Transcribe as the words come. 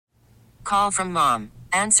call from mom.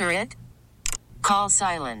 Answer it. Call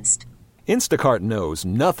silenced. Instacart knows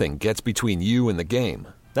nothing gets between you and the game.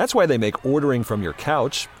 That's why they make ordering from your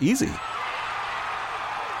couch easy.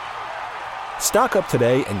 Stock up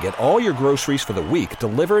today and get all your groceries for the week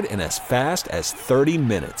delivered in as fast as 30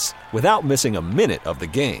 minutes without missing a minute of the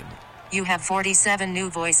game. You have 47 new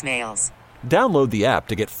voicemails. Download the app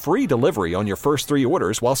to get free delivery on your first 3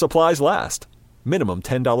 orders while supplies last. Minimum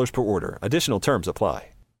 $10 per order. Additional terms apply.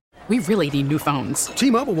 We really need new phones.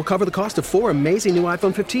 T-Mobile will cover the cost of 4 amazing new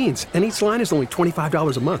iPhone 15s, and each line is only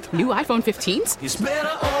 $25 a month. New iPhone 15s? It's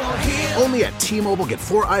better over here. Only at T-Mobile, get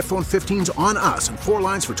 4 iPhone 15s on us and 4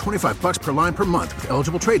 lines for $25 per line per month with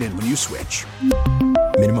eligible trade-in when you switch.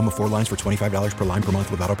 Minimum of 4 lines for $25 per line per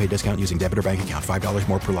month with autopay discount using debit or bank account. $5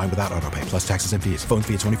 more per line without autopay, plus taxes and fees. Phone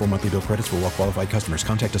fee at 24 monthly bill credits for well-qualified customers.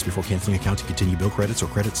 Contact us before canceling account to continue bill credits or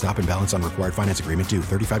credit stop and balance on required finance agreement due.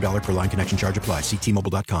 $35 per line connection charge applies. See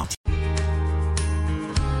T-Mobile.com.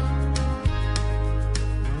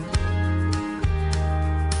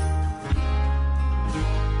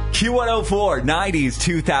 Q104,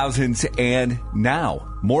 90s, 2000s, and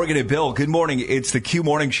now. Morgan and Bill, good morning. It's the Q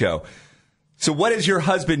Morning Show. So what is your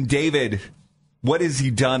husband, David, what has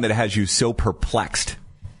he done that has you so perplexed?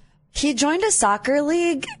 He joined a soccer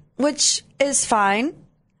league, which is fine.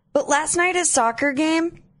 But last night his soccer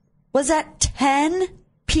game was at 10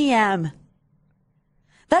 p.m.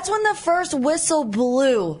 That's when the first whistle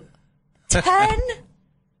blew. 10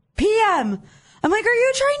 p.m. I'm like, are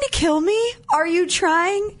you trying to kill me? Are you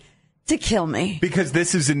trying to kill me? Because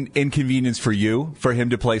this is an inconvenience for you, for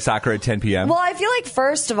him to play soccer at 10 p.m.? Well, I feel like,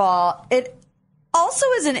 first of all, it also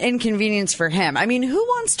is an inconvenience for him. I mean, who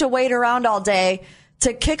wants to wait around all day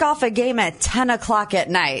to kick off a game at 10 o'clock at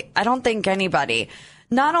night? I don't think anybody.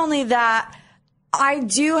 Not only that, I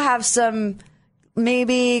do have some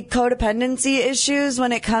maybe codependency issues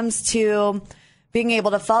when it comes to being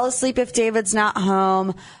able to fall asleep if David's not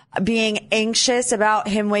home, being anxious about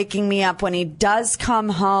him waking me up when he does come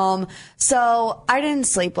home. So I didn't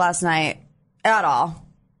sleep last night at all.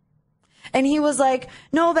 And he was like,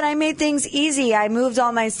 no, but I made things easy. I moved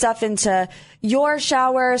all my stuff into your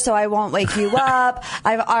shower so I won't wake you up.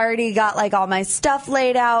 I've already got like all my stuff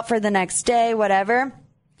laid out for the next day, whatever.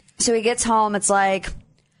 So he gets home. It's like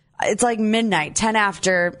midnight, 10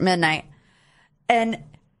 after midnight. And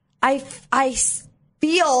I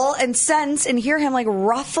feel and sense and hear him like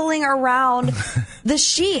ruffling around the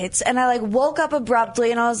sheets. And I like woke up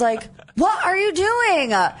abruptly and I was like, what are you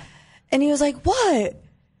doing? And he was like, what?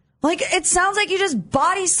 Like, it sounds like you just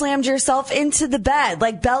body slammed yourself into the bed,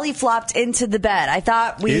 like belly flopped into the bed. I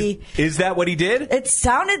thought Is that what he did? It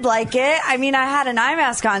sounded like it. I mean, I had an eye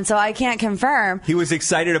mask on, so I can't confirm. He was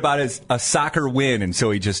excited about a soccer win, and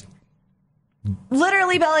so he just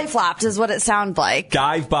literally belly flopped is what it sounded like.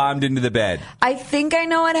 Dive bombed into the bed. I think I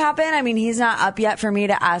know what happened. I mean, he's not up yet for me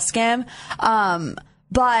to ask him.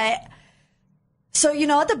 But so, you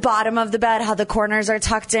know, at the bottom of the bed, how the corners are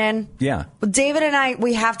tucked in? Yeah. David and I,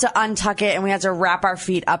 we have to untuck it and we have to wrap our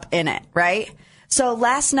feet up in it, right? So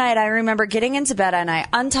last night, I remember getting into bed and I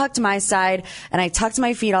untucked my side and I tucked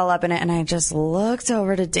my feet all up in it and I just looked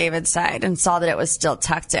over to David's side and saw that it was still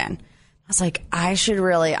tucked in. I was like, I should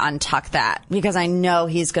really untuck that because I know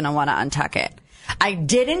he's going to want to untuck it. I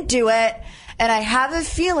didn't do it. And I have a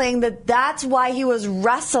feeling that that's why he was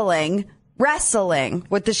wrestling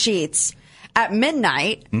with the sheets at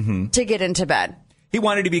midnight to get into bed. He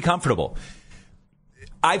wanted to be comfortable.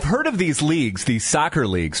 I've heard of these leagues, these soccer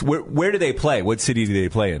leagues. Where do they play? What city do they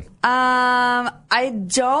play in? I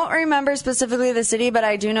don't remember specifically the city, but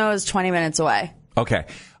I do know it was 20 minutes away. Okay.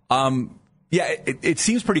 Yeah, it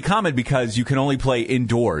seems pretty common because you can only play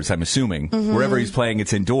indoors, I'm assuming. Mm-hmm. Wherever he's playing,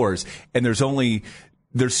 it's indoors. And there's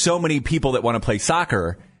so many people that want to play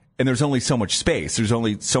soccer, and there's only so much space. There's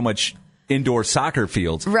only so much indoor soccer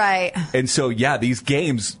fields. Right. And so, yeah, these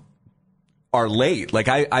games are late. Like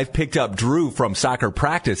I've picked up Drew from soccer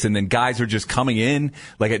practice, and then guys are just coming in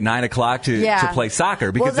like at 9 o'clock to play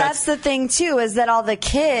soccer. Because that's the thing too, is that all the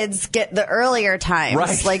kids get the earlier times.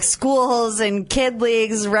 Right. Like schools and kid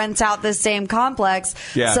leagues rent out the same complex.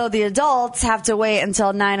 Yeah. So the adults have to wait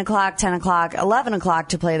until 9 o'clock, 10 o'clock, 11 o'clock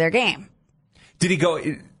to play their game. Did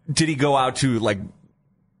he go out to like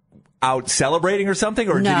out celebrating or something,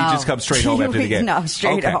 or did he just come straight home after the game? No,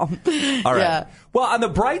 straight home. All right. Yeah. Well, on the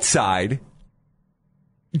bright side,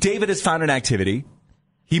 David has found an activity.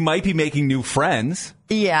 He might be making new friends.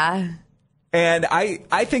 Yeah. And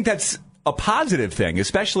I think that's a positive thing,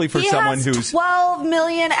 especially for he someone has who's 12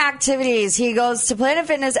 million activities. He goes to Planet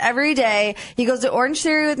Fitness every day. He goes to Orange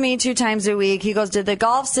Theory with me 2 times a week. He goes to the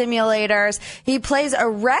golf simulators. He plays a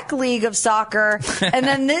rec league of soccer. And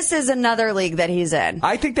then this is another league that he's in.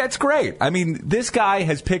 I think that's great. I mean, this guy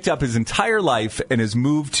has picked up his entire life and has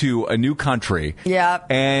moved to a new country. Yeah.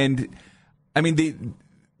 And I mean,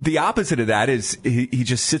 the opposite of that is he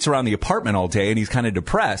just sits around the apartment all day and he's kind of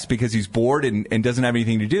depressed because he's bored and doesn't have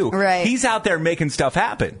anything to do. Right. He's out there making stuff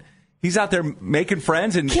happen. He's out there making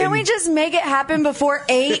friends. Can we just make it happen before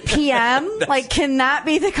 8 p.m.? Like, can that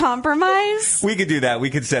be the compromise? We could do that. We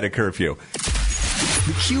could set a curfew.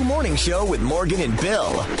 The Q Morning Show with Morgan and Bill.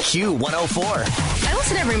 Q104. I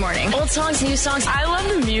listen every morning. Old songs, new songs. I love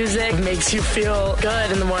the music. It makes you feel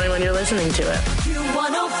good in the morning when you're listening to it.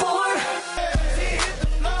 Q104.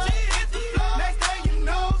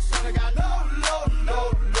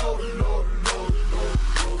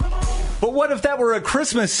 But what if that were a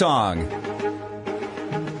Christmas song?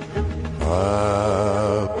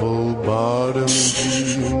 Apple bottom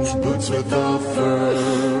jeans, boots with a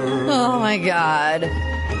fur. Oh my God.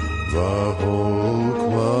 The whole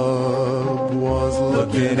club was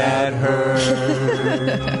looking at her.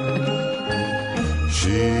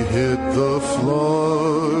 She hit the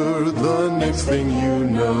floor, the next thing you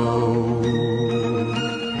know,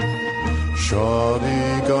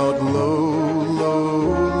 Shawty got low.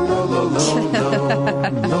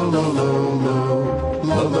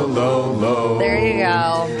 There you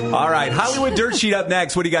go. All right, Hollywood Dirt Sheet up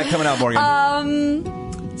next. What do you got coming out,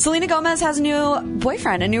 Morgan? Selena Gomez has a new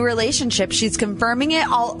boyfriend, a new relationship. She's confirming it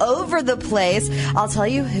all over the place. I'll tell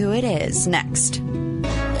you who it is next.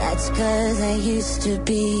 That's 'cause I used to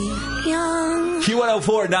be young.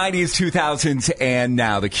 Q104, 90s, 2000s, and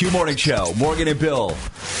now. The Q Morning Show. Morgan and Bill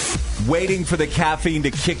waiting for the caffeine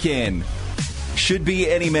to kick in. Should be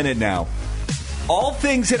any minute now. All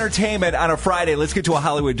things entertainment on a Friday. Let's get to a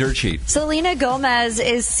Hollywood Dirt Sheet. Selena Gomez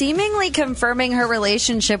is seemingly confirming her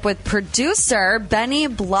relationship with producer Benny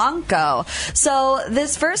Blanco. So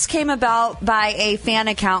this first came about by a fan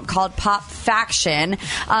account called Pop Faction.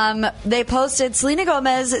 They posted, Selena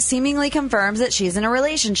Gomez seemingly confirms that she's in a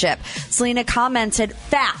relationship. Selena commented,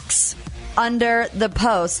 facts, under the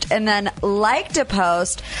post, and then liked a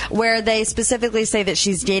post where they specifically say that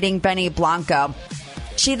she's dating Benny Blanco.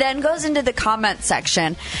 She then goes into the comment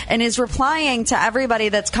section and is replying to everybody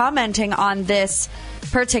that's commenting on this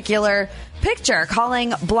particular picture,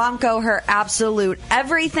 calling Blanco her absolute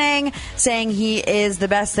everything, saying he is the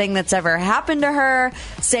best thing that's ever happened to her,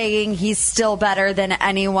 saying he's still better than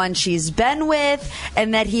anyone she's been with,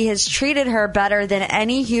 and that he has treated her better than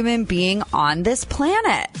any human being on this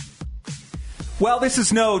planet. Well, this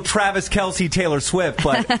is no Travis Kelce, Taylor Swift,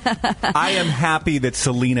 but I am happy that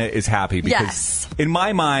Selena is happy because in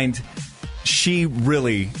my mind, she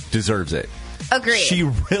really deserves it. Agreed. She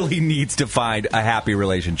really needs to find a happy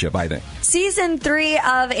relationship, I think. Season 3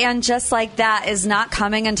 of And Just Like That is not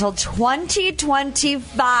coming until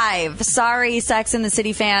 2025. Sorry, Sex and the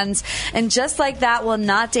City fans. And Just Like That will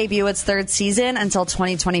not debut its 3rd season until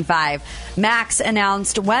 2025. Max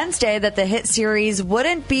announced Wednesday that the hit series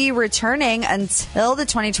wouldn't be returning until the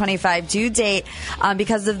 2025 due date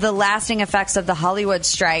because of the lasting effects of the Hollywood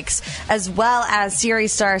strikes, as well as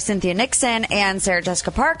series star Cynthia Nixon and Sarah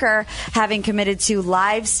Jessica Parker having committed to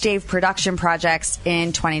live stage production projects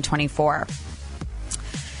in 2024.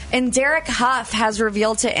 And Derek Huff has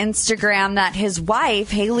revealed to Instagram that his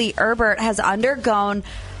wife, Haley Erbert, has undergone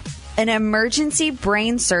an emergency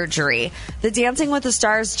brain surgery. The Dancing with the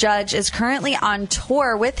Stars judge is currently on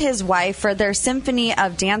tour with his wife for their Symphony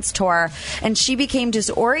of Dance tour, and she became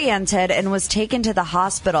disoriented and was taken to the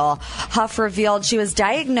hospital. Huff revealed she was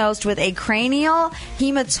diagnosed with a cranial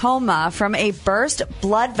hematoma from a burst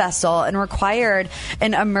blood vessel and required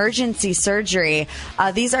an emergency surgery.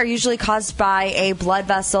 These are usually caused by a blood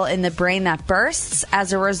vessel in the brain that bursts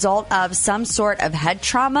as a result of some sort of head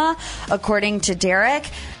trauma, according to Derek.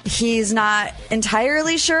 He's not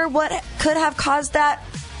entirely sure what could have caused that,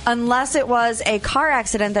 unless it was a car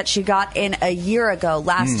accident that she got in a year ago,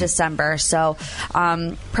 last December. So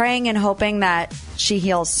praying and hoping that she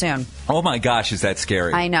heals soon. Oh my gosh, is that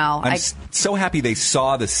scary? I know. I'm so happy they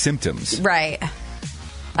saw the symptoms. Right.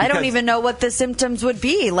 I don't even know what the symptoms would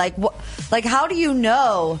be. Like how do you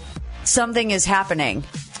know something is happening?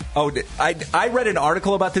 Oh, I read an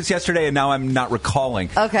article about this yesterday, and now I'm not recalling.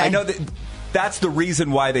 Okay. I know that that's the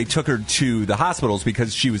reason why they took her to the hospitals,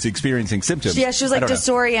 because she was experiencing symptoms. Yeah, she was like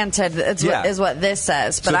disoriented, is what this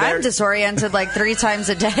says. But so I'm disoriented like 3 times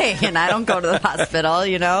a day, and I don't go to the hospital,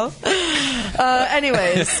 you know?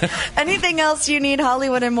 Anyways, anything else you need,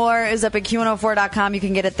 Hollywood and more, is up at Q104.com. You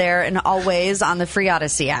can get it there and always on the free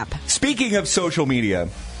Odyssey app. Speaking of social media,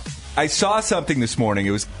 I saw something this morning.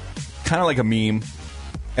 It was kind of like a meme,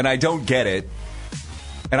 and I don't get it.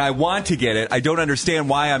 And I want to get it. I don't understand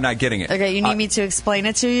why I'm not getting it. Okay, you need me to explain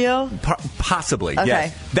it to you? Possibly, okay.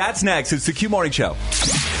 Yes. That's next. It's the Q Morning Show.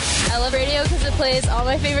 I love radio because it plays all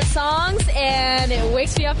my favorite songs, and it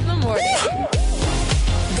wakes me up in the morning.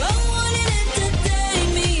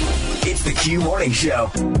 It's the Q Morning Show.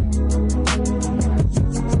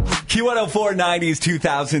 Q104 90s,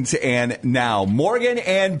 2000s, and now. Morgan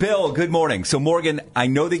and Bill, good morning. So, Morgan, I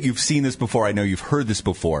know that you've seen this before. I know you've heard this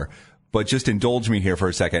before. But just indulge me here for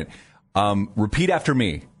a second. Repeat after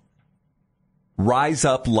me. Rise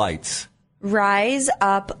up lights. Rise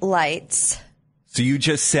up lights. So you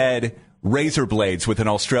just said razor blades with an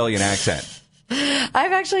Australian accent.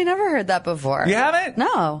 I've actually never heard that before. You haven't?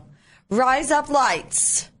 No. Rise up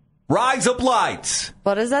lights. Rise up lights.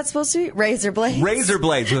 What is that supposed to be? Razor blades? Razor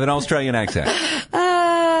blades with an Australian accent.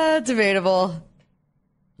 Debatable.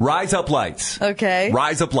 Rise up lights. Okay.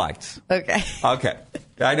 Rise up lights. Okay. Okay.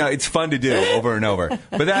 I know, it's fun to do over and over.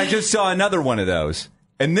 But then I just saw another one of those.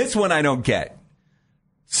 And this one I don't get.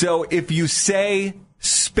 So if you say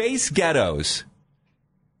Space Ghettos,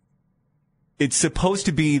 it's supposed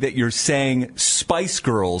to be that you're saying Spice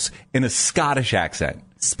Girls in a Scottish accent.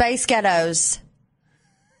 Space Ghettos.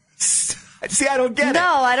 See, I don't get it.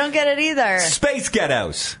 No, I don't get it either. Space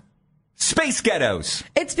Ghettos. Space Ghettos.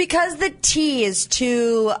 It's because the T is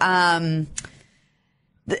too,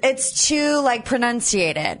 it's too, like,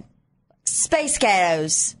 pronunciated. Space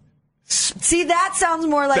Ghettos. See, that sounds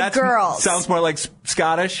more like girls. Sounds more like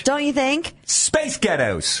Scottish. Don't you think? Space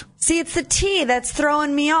Ghettos. See, it's the T that's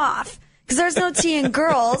throwing me off. Because there's no T in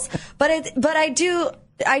girls, but I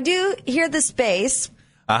do hear the space.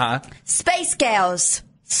 Uh-huh. Space Ghettos.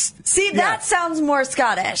 See, that sounds more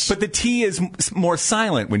Scottish. But the T is more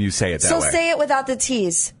silent when you say it that way. So say it without the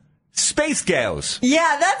T's. Space Ghettos.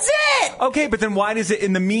 Yeah, that's it. Okay, but then why does it,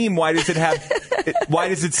 in the meme, why does it have, why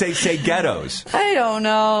does it say ghettos? I don't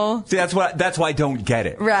know. See, that's why I don't get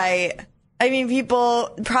it. Right. I mean,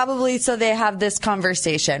 people probably, so they have this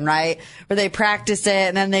conversation, right? Where they practice it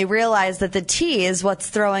and then they realize that the T is what's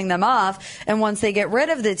throwing them off. And once they get rid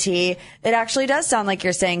of the T, it actually does sound like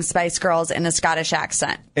you're saying Spice Girls in a Scottish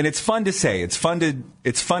accent. And it's fun to say. It's fun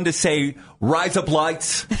to say rise up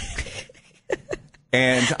lights.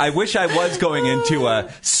 And I wish I was going into a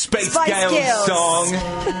Space Ghettos song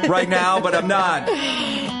right now, but I'm not.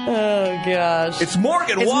 Oh, gosh. It's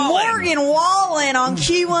Morgan Wallen. It's Morgan Wallen on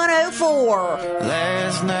Q104.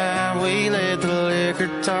 Last night we let the liquor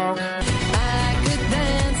talk.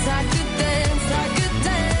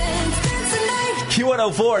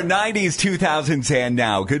 Q104, 90s, 2000s, and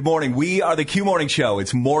now. Good morning. We are the Q Morning Show.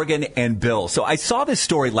 It's Morgan and Bill. So I saw this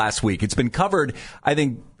story last week. It's been covered, I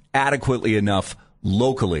think, adequately enough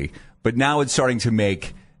locally, but now it's starting to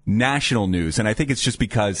make national news, and I think it's just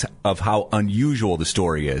because of how unusual the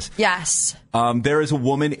story is. Yes. There is a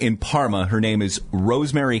woman in Parma. Her name is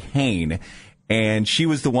Rosemary Hain, and she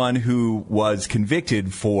was the one who was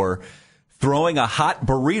convicted for throwing a hot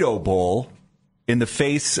burrito bowl in the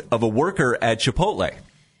face of a worker at Chipotle.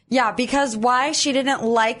 Yeah, because why? She didn't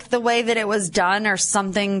like the way that it was done or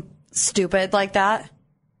something stupid like that?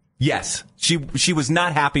 Yes. She was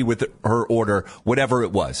not happy with her order, whatever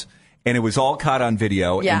it was. And it was all caught on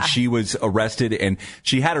video, and she was arrested, and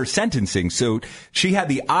she had her sentencing. So she had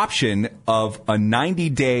the option of a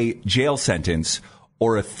 90-day jail sentence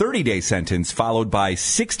or a 30-day sentence followed by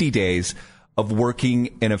 60 days of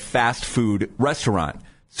working in a fast food restaurant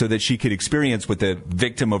so that she could experience what the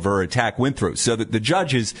victim of her attack went through. So that the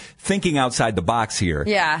judge is thinking outside the box here.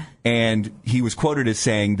 Yeah. And he was quoted as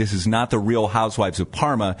saying, "This is not the Real Housewives of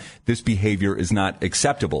Parma. This behavior is not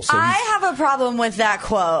acceptable." So I have a problem with that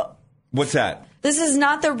quote. What's that? This is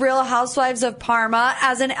not the Real Housewives of Parma.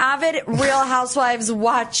 As an avid Real Housewives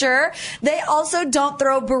watcher, they also don't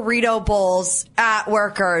throw burrito bowls at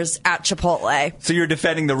workers at Chipotle. So you're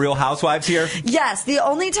defending the Real Housewives here? Yes. The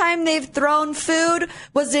only time they've thrown food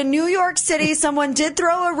was in New York City. Someone did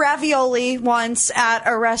throw a ravioli once at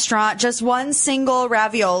a restaurant, just one single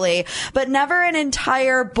ravioli, but never an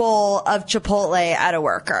entire bowl of Chipotle at a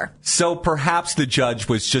worker. So perhaps the judge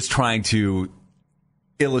was just trying to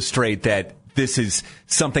illustrate that this is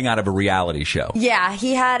something out of a reality show. Yeah,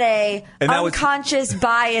 he had a unconscious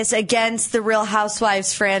bias against the Real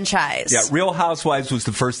Housewives franchise. Yeah, Real Housewives was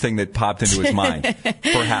the first thing that popped into his mind,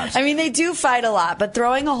 perhaps. I mean, they do fight a lot, but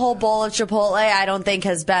throwing a whole bowl of Chipotle, I don't think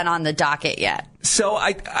has been on the docket yet. So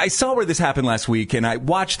I saw where this happened last week, and I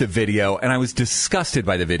watched the video, and I was disgusted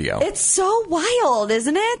by the video. It's so wild,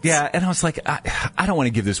 isn't it? Yeah, and I was like, I don't want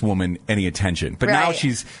to give this woman any attention. But now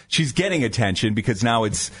she's getting attention because now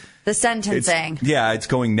it's... The sentencing. It's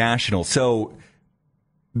going national. So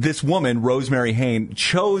this woman, Rosemary Hain,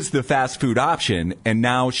 chose the fast food option, and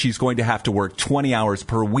now she's going to have to work 20 hours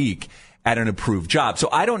per week at an approved job. So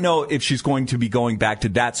I don't know if she's going to be going back to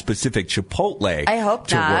that specific Chipotle. I hope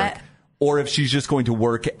to not. work, or if she's just going to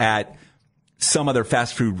work at some other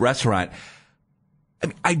fast food restaurant.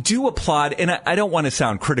 I do applaud, and I don't want to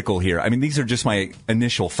sound critical here. I mean, these are just my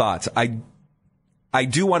initial thoughts. I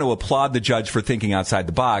do want to applaud the judge for thinking outside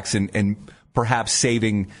the box and perhaps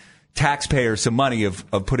saving taxpayers some money of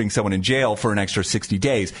putting someone in jail for an extra 60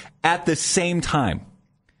 days. At the same time,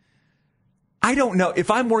 I don't know. If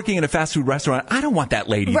I'm working in a fast food restaurant, I don't want that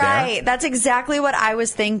lady there. Right. That's exactly what I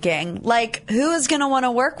was thinking. Like, who is going to want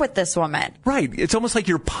to work with this woman? Right. It's almost like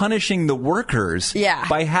you're punishing the workers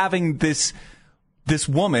by having this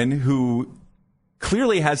woman who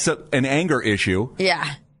clearly has an anger issue. Yeah.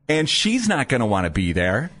 And she's not going to want to be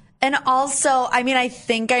there. And also, I mean, I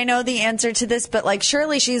think I know the answer to this, but like,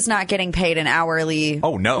 surely she's not getting paid an hourly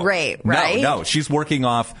rate, right? No, she's working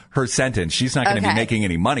off her sentence. She's not going to be making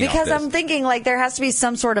any money off this. Because I'm thinking like there has to be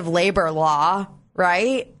some sort of labor law,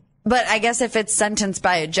 right? But I guess if it's sentenced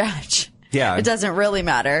by a judge, it doesn't really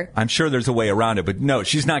matter. I'm sure there's a way around it, but no,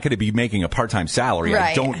 she's not going to be making a part-time salary.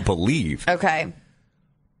 Right. I don't believe. Okay.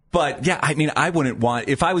 But yeah, I mean, I wouldn't want,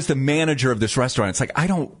 if I was the manager of this restaurant, it's like, I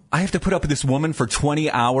have to put up with this woman for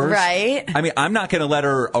 20 hours. Right. I mean, I'm not going to let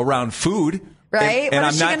her around food. Right. And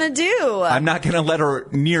what is she going to do? I'm not going to let her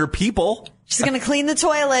near people. She's going to clean the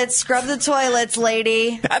toilets, scrub the toilets,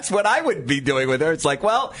 lady. That's what I would be doing with her. It's like,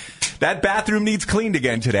 well, that bathroom needs cleaned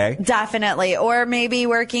again today. Definitely. Or maybe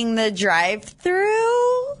working the drive-through.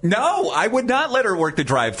 No, I would not let her work the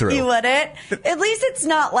drive-through. You wouldn't? At least it's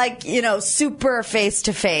not like, super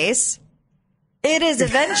face-to-face. It is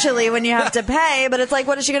eventually when you have to pay, but it's like,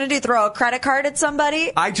 what is she going to do? Throw a credit card at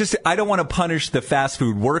somebody? I don't want to punish the fast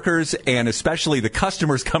food workers and especially the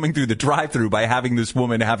customers coming through the drive-thru by having this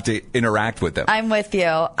woman have to interact with them. I'm with you.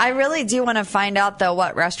 I really do want to find out, though,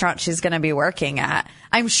 what restaurant she's going to be working at.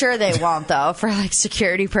 I'm sure they won't, though, for like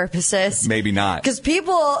security purposes. Maybe not. Because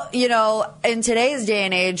people, in today's day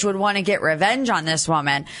and age would want to get revenge on this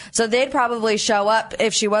woman. So they'd probably show up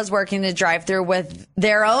if she was working the drive-thru with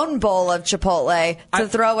their own bowl of Chipotle to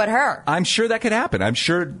throw at her. I'm sure that could happen. I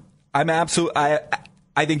think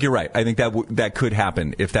you're right. I think that could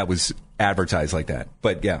happen if that was advertised like that.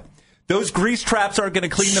 But yeah. Those grease traps aren't going to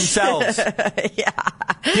clean themselves. Yeah.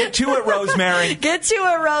 Get to it, Rosemary. Get to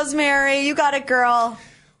it, Rosemary. You got it, girl.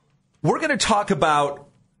 We're going to talk about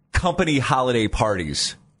company holiday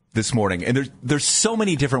parties this morning. And there's so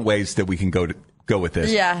many different ways that we can go with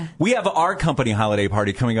this. Yeah. We have our company holiday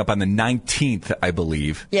party coming up on the 19th, I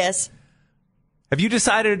believe. Yes. Have you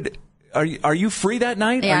decided, are you free that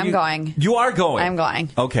night? Yeah, I'm going. You are going? I'm going.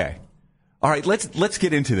 Okay. All right, let's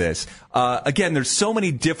get into this. Again, there's so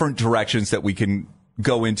many different directions that we can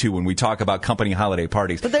go into when we talk about company holiday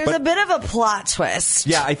parties. But there's a bit of a plot twist.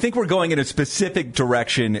 Yeah, I think we're going in a specific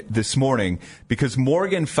direction this morning because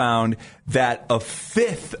Morgan found that a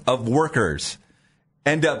fifth of workers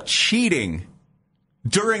end up cheating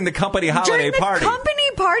during the company holiday party. During the company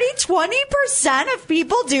party, 20% of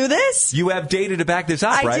people do this? You have data to back this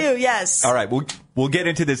up, right? I do, yes. All right, we'll get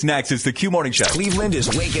into this next. It's the Q Morning Show. Cleveland is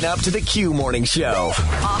waking up to the Q Morning Show.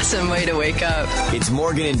 Awesome way to wake up. It's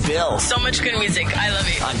Morgan and Bill. So much good music. I love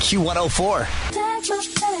it. On Q104.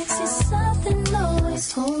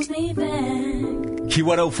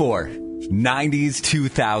 Q104, 90s,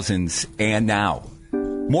 2000s, and now.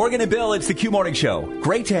 Morgan and Bill, it's the Q Morning Show.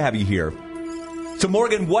 Great to have you here. So,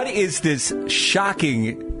 Morgan, what is this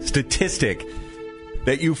shocking statistic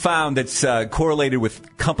that you found that's correlated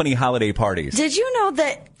with company holiday parties? Did you know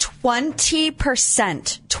that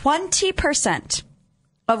 20%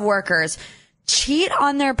 of workers cheat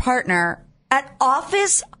on their partner at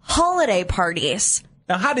office holiday parties?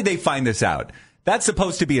 Now, how did they find this out? That's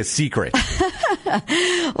supposed to be a secret.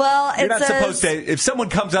 Well, you're not supposed to. If someone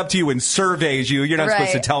comes up to you and surveys you, you're not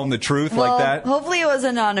supposed to tell them the truth like that. Hopefully it was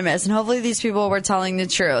anonymous, and hopefully these people were telling the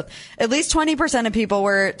truth. At least 20% of people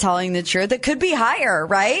were telling the truth. It could be higher,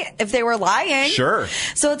 right? If they were lying. Sure.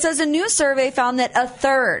 So it says a new survey found that a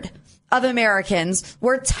third of Americans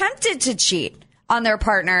were tempted to cheat on their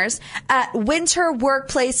partners at winter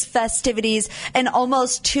workplace festivities, and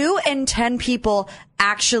almost 2 in 10 people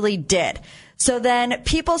actually did. So then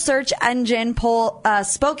people search engine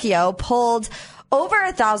Spokeo polled over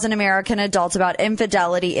 1,000 American adults about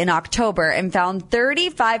infidelity in October and found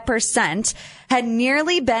 35% had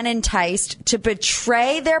nearly been enticed to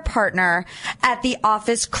betray their partner at the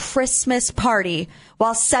office Christmas party,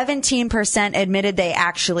 while 17% admitted they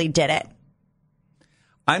actually did it.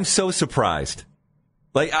 I'm so surprised.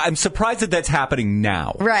 I'm surprised that that's happening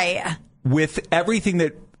now. Right. With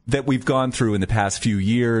everything that we've gone through in the past few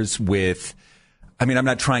years I'm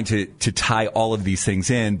not trying to tie all of these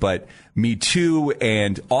things in, but Me Too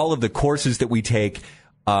and all of the courses that we take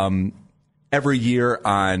every year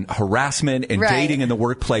on harassment and dating in the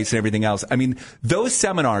workplace and everything else. Those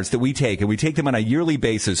seminars that we take, and we take them on a yearly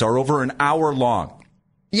basis, are over an hour long.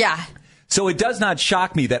 Yeah. So it does not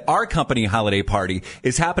shock me that our company holiday party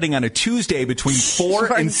is happening on a Tuesday between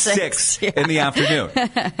 4 and 6 in the afternoon.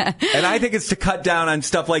 And I think it's to cut down on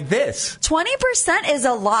stuff like this. 20% is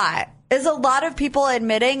a lot. Is a lot of people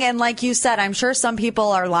admitting, and like you said, I'm sure some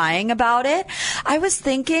people are lying about it. I was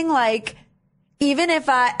thinking, even if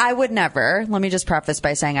I would never, let me just preface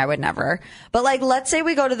by saying I would never, but let's say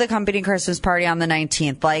we go to the company Christmas party on the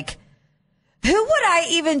 19th, who would I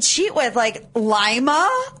even cheat with?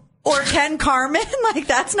 Lima or Ken Carmen?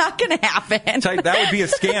 That's not going to happen. That would be a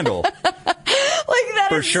scandal. That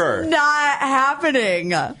for is sure not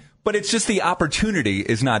happening. But it's just the opportunity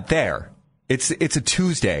is not there. It's a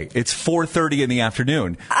Tuesday. It's 4:30 in the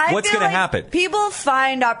afternoon. What's going to happen? People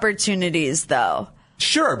find opportunities, though.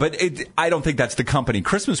 Sure, but I don't think that's the company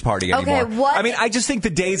Christmas party anymore. Okay, what? I just think the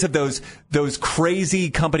days of those crazy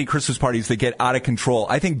company Christmas parties that get out of control,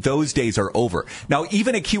 I think those days are over. Now,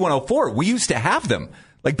 even at Q104, we used to have them.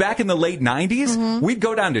 Back in the late 90s, we'd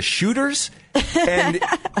go down to Shooters, and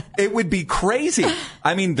it would be crazy.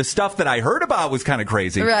 The stuff that I heard about was kind of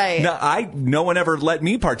crazy. Right. No one ever let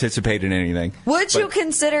me participate in anything. Would you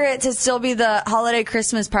consider it to still be the holiday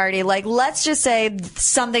Christmas party? Let's just say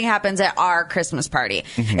something happens at our Christmas party.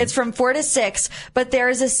 Mm-hmm. It's from 4 to 6, but there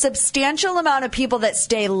is a substantial amount of people that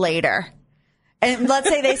stay later. And let's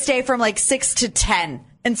say they stay from 6 to 10,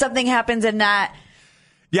 and something happens in that.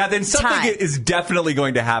 Yeah, then something is definitely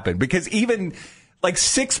going to happen, because even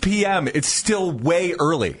 6 p.m., it's still way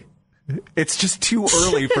early. It's just too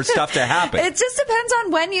early for stuff to happen. It just depends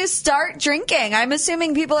on when you start drinking. I'm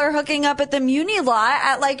assuming people are hooking up at the Muni lot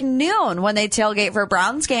at noon when they tailgate for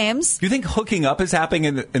Browns games. Do you think hooking up is happening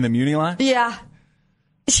in the Muni lot? Yeah.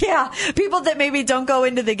 Yeah. People that maybe don't go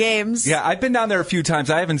into the games. Yeah, I've been down there a few times.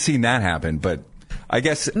 I haven't seen that happen, but I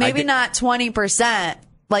guess... Maybe not 20%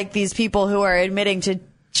 like these people who are admitting to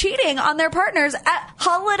cheating on their partners at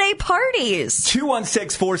holiday parties.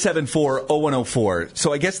 216-474-0104.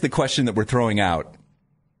 So I guess the question that we're throwing out.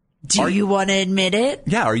 Do you want to admit it?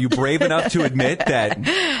 Yeah. Are you brave enough to admit that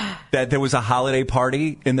there was a holiday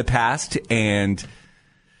party in the past and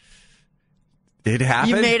it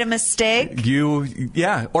happened? You made a mistake?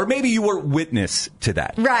 Or maybe you were witness to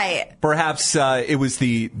that. Right. Perhaps it was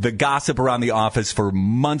the gossip around the office for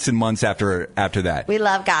months and months after that. We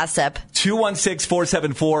love gossip.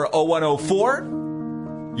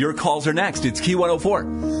 216-474-0104. Your calls are next. It's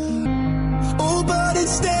Q104. Oh, but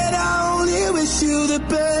instead I only wish you the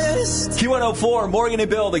best. Q104, Morgan and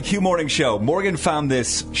Bill, the Q Morning Show. Morgan found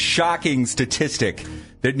this shocking statistic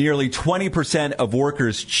that nearly 20% of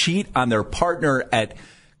workers cheat on their partner at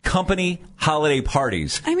company holiday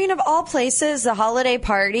parties. Of all places, the holiday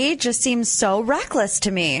party just seems so reckless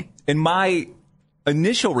to me. And my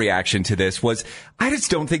initial reaction to this was, I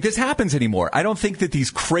just don't think this happens anymore. I don't think that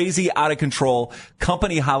these crazy, out of control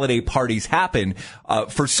company holiday parties happen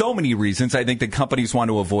for so many reasons. I think that companies want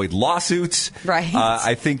to avoid lawsuits. Right.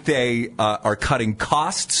 I think they are cutting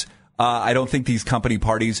costs. I don't think these company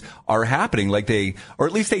parties are happening or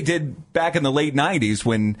at least they did back in the late 90s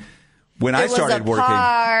when I started working.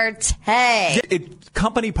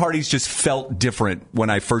 Company parties just felt different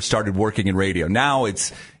when I first started working in radio. Now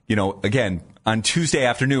it's, again, on Tuesday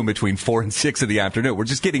afternoon between 4 and 6 in the afternoon, we're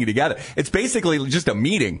just getting together. It's basically just a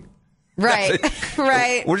meeting. Right.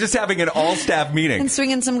 Right. We're just having an all-staff meeting. And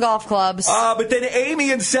swinging some golf clubs. But then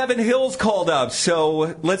Amy in Seven Hills called up.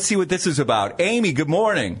 So let's see what this is about. Amy, good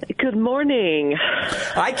morning. Good morning.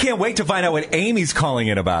 I can't wait to find out what Amy's calling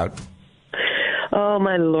in about. Oh,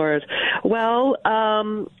 my Lord. Well,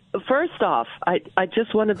 first off, I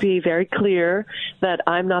just want to be very clear that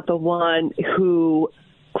I'm not the one who,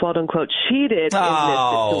 quote unquote, cheated in this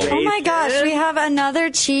situation. Oh my gosh, we have another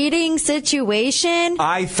cheating situation.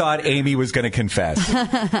 I thought Amy was going to confess.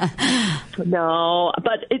 No,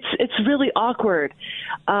 but it's really awkward.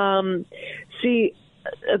 see,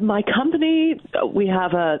 my company, we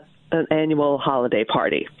have an annual holiday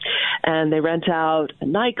party, and they rent out a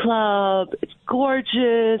nightclub. It's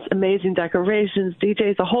gorgeous, amazing decorations,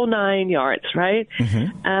 DJs, the whole 9 yards, right?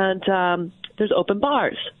 And there's open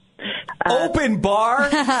bars. Open bar?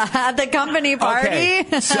 At the company party?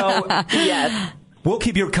 Okay, so yes. We'll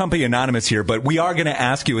keep your company anonymous here, but we are going to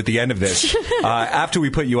ask you at the end of this, after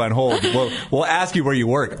we put you on hold, we'll ask you where you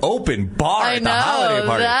work. Open bar at the holiday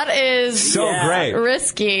party. That is so great.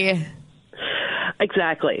 Risky.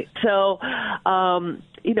 Exactly. So,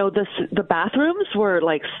 the bathrooms were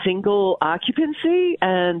like single occupancy,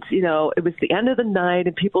 and, it was the end of the night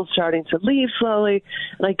and people starting to leave slowly.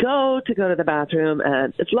 And I go to the bathroom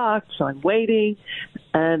and it's locked, so I'm waiting,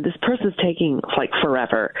 and this person's taking like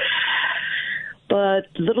forever. But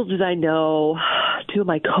little did I know, 2 of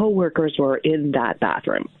my coworkers were in that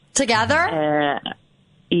bathroom. Together?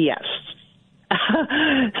 Yes.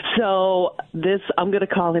 So I'm going to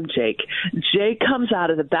call him Jake. Jake comes out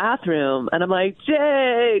of the bathroom, and I'm like,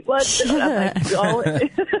 Jake, what's this? I'm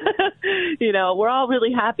like, we're all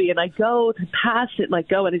really happy. And I go to pass it, and I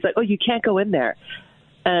go, and he's like, oh, you can't go in there.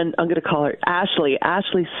 And I'm going to call her Ashley.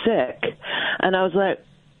 Ashley's sick. And I was like,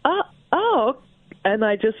 oh. And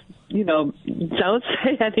I just, don't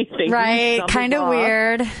say anything. Right. Kind of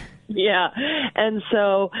weird. Yeah. And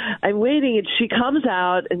so I'm waiting, and she comes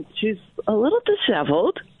out, and she's a little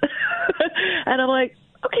disheveled. And I'm like,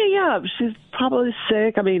 okay, yeah, she's probably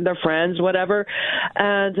sick. I mean, they're friends, whatever.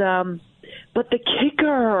 And, but the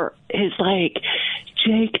kicker is like,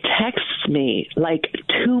 Jake texts me like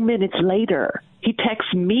 2 minutes later. He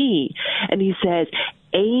texts me, and he says,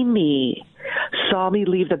 Amy saw me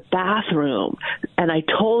leave the bathroom, and I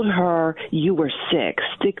told her you were sick.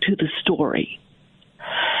 Stick to the story.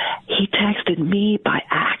 He texted me by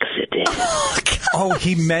accident. Oh,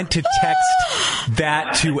 he meant to text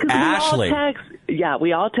that to Ashley.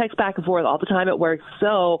 We all text back and forth all the time at work.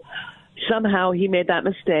 So somehow he made that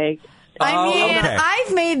mistake.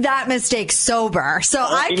 I've made that mistake sober, so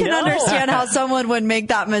I can understand how someone would make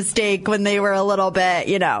that mistake when they were a little bit,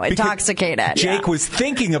 intoxicated. Jake was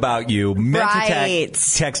thinking about you, meant to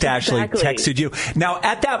text Ashley, texted you. Now,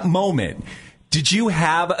 at that moment, did you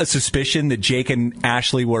have a suspicion that Jake and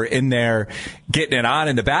Ashley were in there getting it on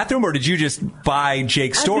in the bathroom, or did you just buy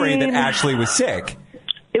Jake's story that Ashley was sick?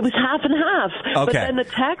 It was half and half. Okay. But then the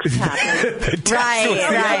text happened. The text was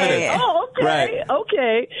the evidence. Oh, okay. Right.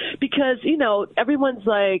 Okay. Because, everyone's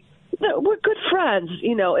like, we're good friends,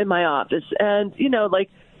 in my office. And,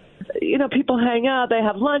 people hang out, they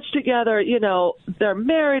have lunch together, they're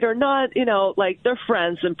married or not, they're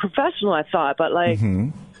friends and professional, I thought. But,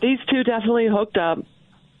 these two definitely hooked up.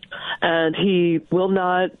 And he will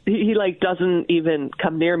not, he doesn't even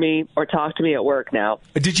come near me or talk to me at work now.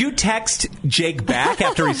 Did you text Jake back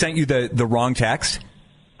after he sent you the wrong text?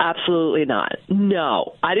 Absolutely not.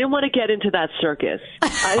 No. I didn't want to get into that circus.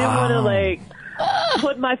 I didn't want to,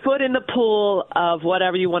 put my foot in the pool of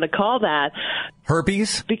whatever you want to call that.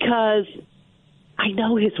 Herpes? Because I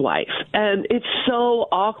know his wife, and it's so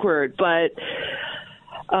awkward, but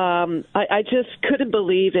I just couldn't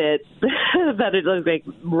believe it that it was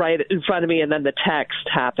right in front of me, and then the text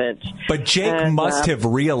happened. But Jake must have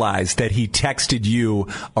realized that he texted you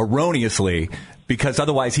erroneously, because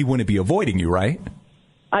otherwise he wouldn't be avoiding you, right?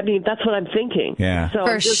 I mean, that's what I'm thinking. Yeah. So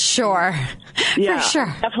For sure.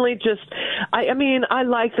 Definitely just, I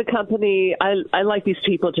like the company. I like these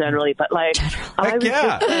people generally, but I was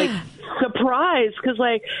just surprised because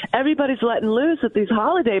everybody's letting loose at these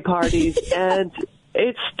holiday parties and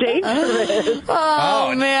it's dangerous.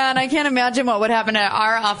 Oh, man. I can't imagine what would happen at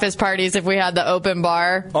our office parties if we had the open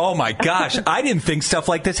bar. Oh, my gosh. I didn't think stuff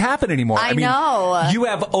like this happened anymore. I mean, know. You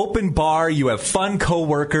have open bar. You have fun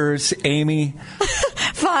coworkers, Amy.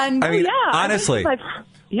 Fun. I mean, honestly.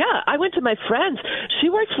 I went to my friend's. She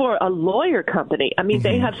works for a lawyer company. I mean,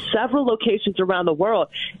 they have several locations around the world.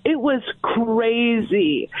 It was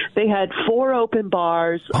crazy. They had 4 open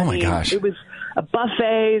bars. Oh, my gosh. It was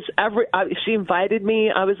buffets. She invited me.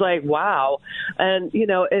 I was like, wow. And,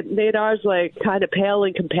 it made ours kind of pale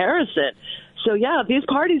in comparison. So, yeah, these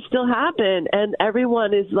parties still happen, and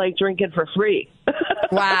everyone is drinking for free.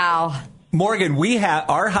 Wow. Morgan,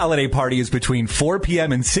 our holiday party is between 4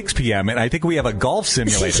 p.m. and 6 p.m., and I think we have a golf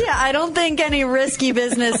simulator. Yeah, I don't think any risky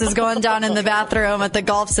business is going down in the bathroom at the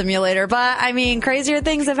golf simulator, but, crazier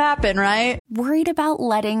things have happened, right? Worried about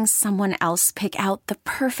letting someone else pick out the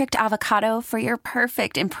perfect avocado for your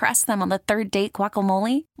perfect impress them on the third date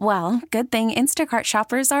guacamole? Well, good thing Instacart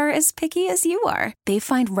shoppers are as picky as you are. They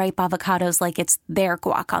find ripe avocados like it's their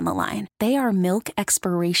guac on the line. They are milk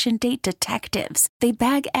expiration date detectives. They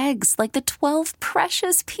bag eggs like the 12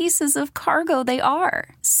 precious pieces of cargo they are.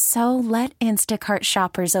 So let Instacart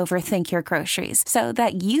shoppers overthink your groceries so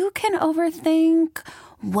that you can overthink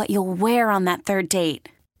what you'll wear on that third date.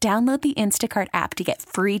 Download the Instacart app to get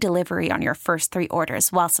free delivery on your first 3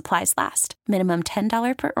 orders while supplies last. Minimum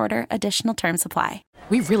 $10 per order. Additional terms apply.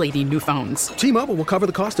 We really need new phones. T-Mobile will cover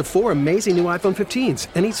the cost of 4 amazing new iPhone 15s,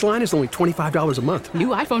 and each line is only $25 a month. New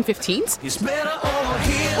iPhone 15s? It's better over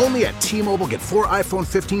here. Only at T-Mobile, get 4 iPhone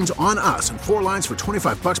 15s on us and 4 lines for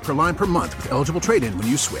 $25 per line per month with eligible trade-in when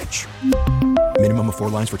you switch. Minimum of 4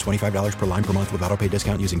 lines for $25 per line per month with autopay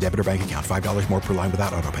discount using debit or bank account. $5 more per line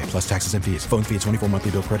without autopay, plus taxes and fees. Phone fee at 24 monthly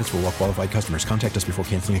bill credits for well-qualified customers. Contact us before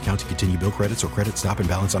canceling account to continue bill credits or credit stop and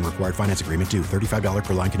balance on required finance agreement due. $35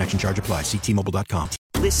 per line connection charge applies. See T-Mobile.com.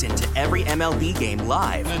 Listen to every MLB game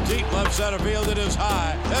live. In the deep left center field, it is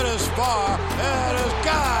high, it is far, it is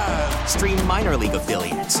gone. Stream minor league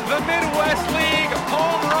affiliates. The Midwest League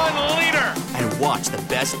home run leader. And watch the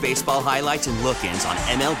best baseball highlights and look-ins on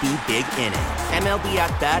MLB Big Inning. MLB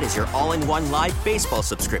At Bat is your all-in-one live baseball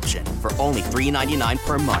subscription for only $3.99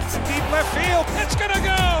 per month. Deep left field, it's gonna go.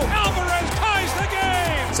 Alvarez ties the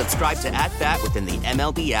game. Subscribe to At Bat within the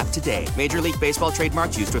MLB app today. Major League Baseball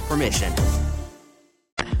trademarks used with permission.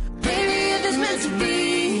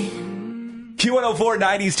 Q104,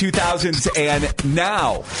 90s, 2000s, and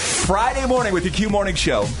now, Friday morning with the Q Morning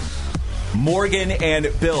Show, Morgan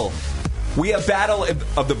and Bill. We have Battle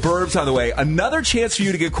of the Burbs on the way. Another chance for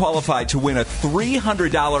you to get qualified to win a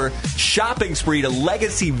 $300 shopping spree to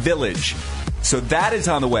Legacy Village. So that is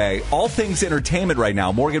on the way. All things entertainment right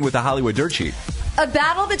now. Morgan with the Hollywood Dirt Sheet. A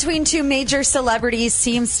battle between 2 major celebrities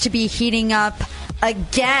seems to be heating up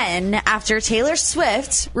again after Taylor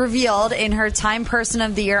Swift revealed in her Time Person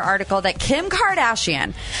of the Year article that Kim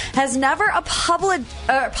Kardashian has never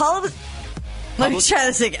let me try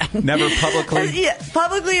this again. Never publicly?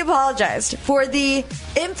 Publicly apologized for the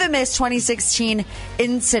infamous 2016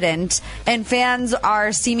 incident, and fans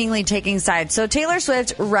are seemingly taking sides. So Taylor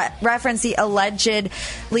Swift referenced the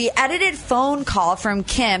allegedly edited phone call from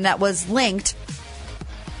Kim that was linked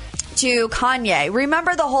to Kanye.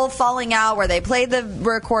 Remember the whole falling out where they played the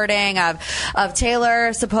recording of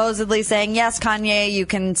Taylor supposedly saying, yes, Kanye, you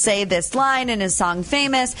can say this line in his song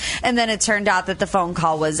Famous, and then it turned out that the phone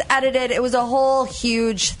call was edited. It was a whole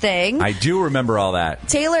huge thing. I do remember all that.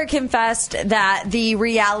 Taylor confessed that the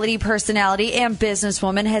reality personality and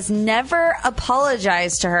businesswoman has never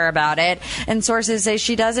apologized to her about it, and sources say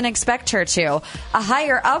she doesn't expect her to. A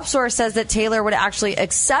higher up source says that Taylor would actually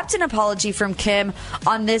accept an apology from Kim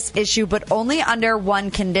on this issue, but only under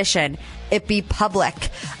one condition: it be public.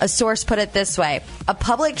 A source put it this way: a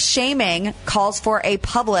public shaming calls for a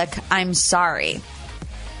public I'm sorry.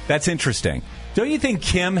 That's interesting. Don't you think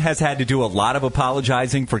Kim has had to do a lot of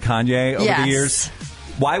apologizing for Kanye over the years?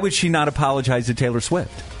 Why would she not apologize to Taylor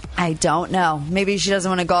Swift? I don't know. Maybe she doesn't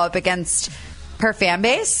want to go up against her fan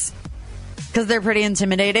base because they're pretty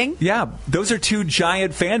intimidating. Yeah, those are 2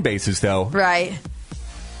 giant fan bases, though. Right.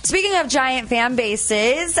 Speaking of giant fan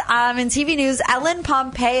bases, in TV news, Ellen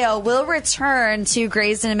Pompeo will return to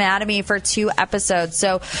Grey's Anatomy for 2 episodes.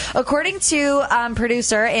 So, according to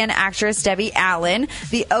producer and actress Debbie Allen,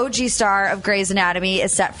 the OG star of Grey's Anatomy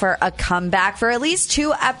is set for a comeback for at least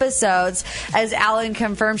 2 episodes. As Allen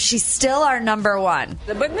confirmed, she's still our number 1.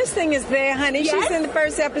 The Miss Thing is there, honey. Yes? She's in the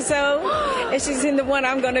first episode, and she's in the one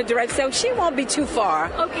I'm going to direct, so she won't be too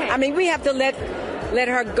far. Okay. I mean, we have to let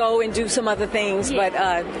her go and do some other things, but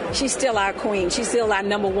she's still our queen. She's still our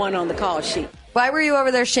number 1 on the call sheet. Why were you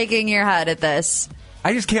over there shaking your head at this?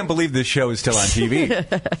 I just can't believe this show is still on TV.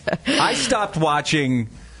 I stopped watching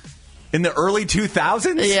in the early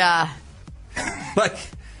 2000s. Yeah. Like,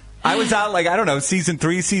 I was out, I don't know, season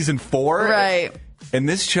 3, season 4. Right. And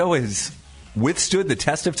this show has withstood the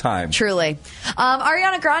test of time. Truly.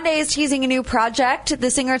 Ariana Grande is teasing a new project.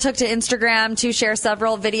 The singer took to Instagram to share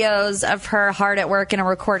several videos of her hard at work in a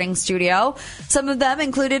recording studio. Some of them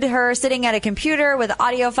included her sitting at a computer with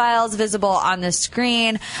audio files visible on the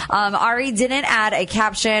screen. Ari didn't add a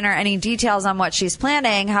caption or any details on what she's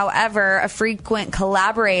planning. However, a frequent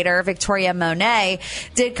collaborator, Victoria Monet,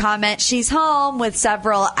 did comment she's home with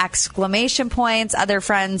several exclamation points. Other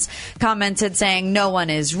friends commented saying, no one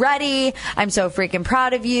is ready. I'm so freaking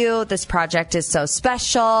proud of you. This project is so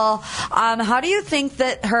special. How do you think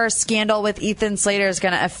that her scandal with Ethan Slater is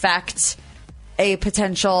going to affect a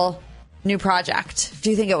potential new project? Do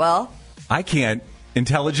you think it will? I can't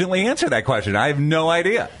intelligently answer that question. I have no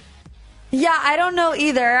idea. Yeah, I don't know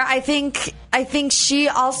either. I think she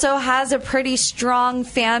also has a pretty strong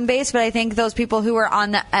fan base, but I think those people who are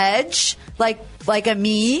on the edge, like a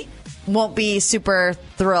me, won't be super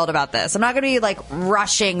thrilled about this. I'm not going to be like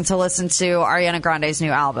rushing to listen to Ariana Grande's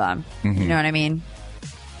new album. Mm-hmm. You know what I mean?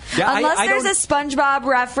 Yeah, Unless there's a SpongeBob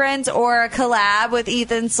reference or a collab with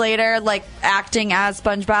Ethan Slater, like acting as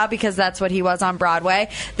SpongeBob, because that's what he was on Broadway,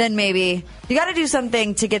 then maybe you got to do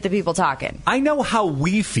something to get the people talking. I know how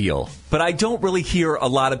we feel, but I don't really hear a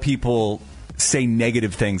lot of people say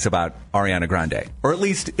negative things about Ariana Grande, or at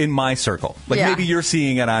least in my circle. Like maybe you're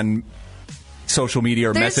seeing it on social media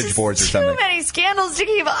or message boards or something. There's too many scandals to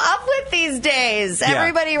keep up with these days. Yeah.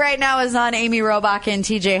 Everybody right now is on Amy Robach and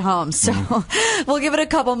TJ Holmes. So we'll give it a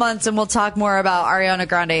couple months and we'll talk more about Ariana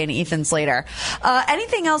Grande and Ethan Slater.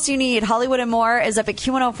 Anything else you need, Hollywood and More is up at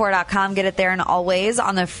Q104.com. Get it there and always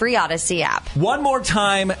on the free Odyssey app. One more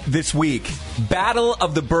time this week, Battle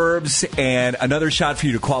of the Burbs, and another shot for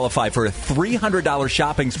you to qualify for a $300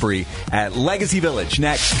 shopping spree at Legacy Village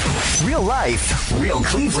next. Real life, real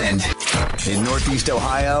Cleveland. In Northeast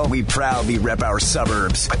Ohio, we proudly rep our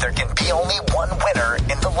suburbs, but there can be only one winner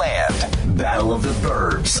in the land. Battle of the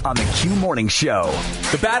Burbs on the Q Morning Show.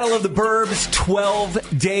 The Battle of the Burbs,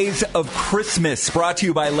 12 Days of Christmas, brought to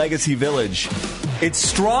you by Legacy Village.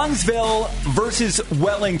 It's Strongsville versus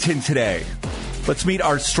Wellington today. Let's meet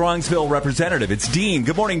our Strongsville representative. It's Dean.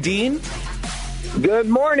 Good morning, Dean. Good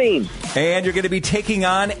morning. And you're going to be taking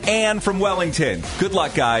on Ann from Wellington. Good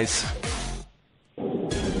luck, guys.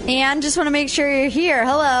 Ann, just want to make sure you're here.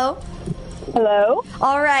 Hello. Hello.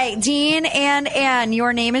 All right, Dean and Ann,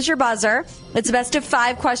 your name is your buzzer. It's a best of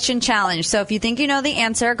 5 question challenge. So if you think you know the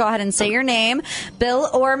answer, go ahead and say your name. Bill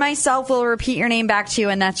or myself will repeat your name back to you,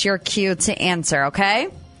 and that's your cue to answer, okay?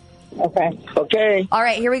 Okay. All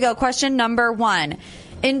right, here we go. Question number 1.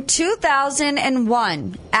 In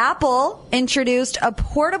 2001, Apple introduced a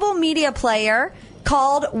portable media player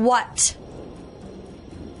called what?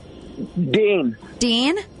 Dean.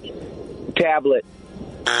 Dean? Tablet.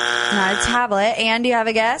 Not a tablet. And do you have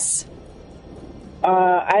a guess?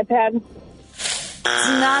 iPad. It's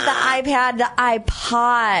not the iPad. The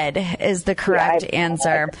iPod is the correct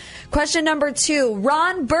answer. Question number 2.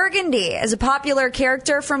 Ron Burgundy is a popular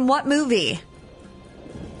character from what movie?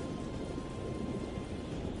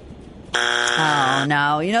 Oh,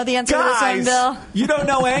 no. You know the answer to this one, Bill? You don't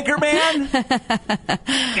know Anchorman?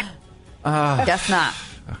 Guess not.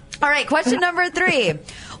 All right, question number 3.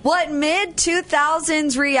 What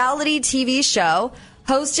mid-2000s reality TV show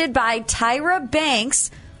hosted by Tyra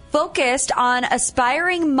Banks focused on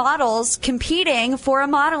aspiring models competing for a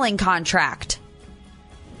modeling contract?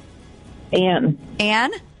 Ann.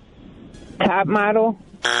 Ann? Top model.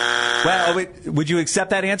 Well, would you accept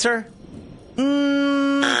that answer?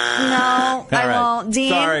 No, I won't.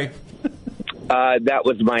 Dean? Sorry. That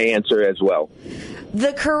was my answer as well.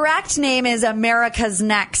 The correct name is America's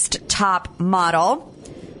Next Top Model.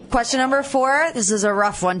 Question number 4. This is a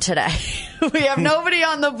rough one today. We have nobody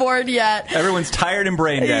on the board yet. Everyone's tired and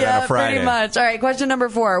brain dead on a Friday. Pretty much. All right, question number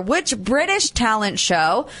 4. Which British talent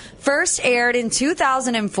show first aired in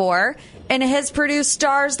 2004 and has produced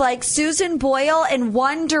stars like Susan Boyle and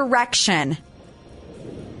One Direction?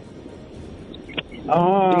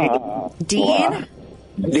 Dean?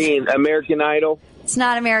 Dean, American Idol. It's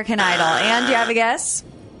not American Idol. And do you have a guess?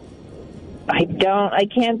 I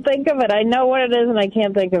can't think of it. I know what it is and I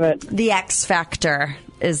can't think of it. The X Factor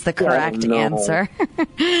is the correct answer. Okay,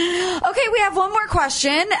 we have one more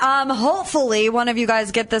question. Hopefully one of you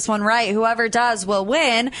guys get this one right. Whoever does will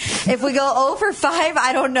win. If we go 0 for 5,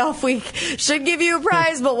 I don't know if we should give you a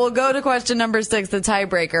prize, but we'll go to question number 6, the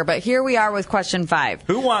tiebreaker. But here we are with question 5.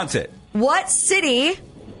 Who wants it? What city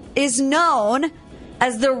is known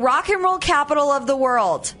as the rock and roll capital of the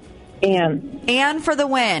world? Ann. Ann for the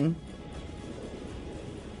win.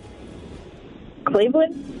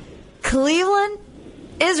 Cleveland? Cleveland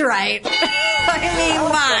is right. I mean,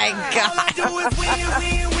 my God.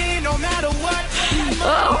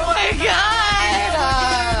 Oh, my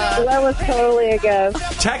God. That was totally a guess.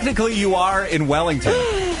 Technically, you are in Wellington.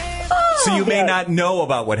 So you may not know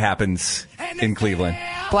about what happens in Cleveland.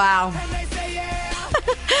 Wow.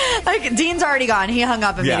 Dean's already gone. He hung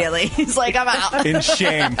up immediately. Yeah. He's like, I'm out. In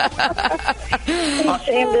shame.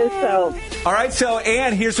 Shamed himself. All right, so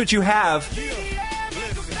Ann, here's what you have.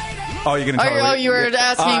 Oh, you're going to tell her? Oh, you were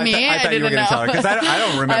asking me. I thought you were going to tell her because I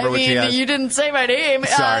don't remember what she has. You didn't say my name.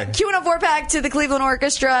 Sorry. Q104 pack to the Cleveland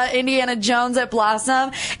Orchestra, Indiana Jones at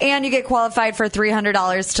Blossom, and you get qualified for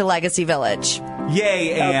 $300 to Legacy Village.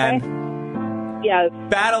 Yay, Ann. Yes.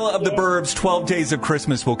 Battle of the Burbs, 12 Days of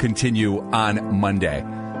Christmas will continue on Monday.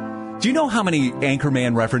 Do you know how many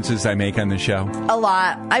Anchorman references I make on the show? A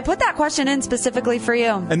lot. I put that question in specifically for you.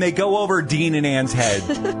 And they go over Dean and Ann's head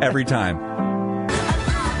every time.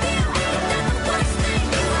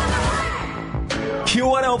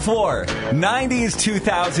 Q104, 90s,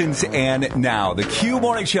 2000s, and now. The Q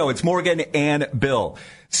Morning Show. It's Morgan and Bill.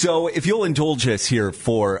 So if you'll indulge us here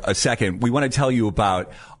for a second, we want to tell you about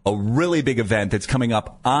a really big event that's coming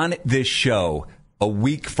up on this show a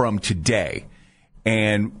week from today.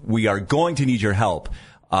 And we are going to need your help.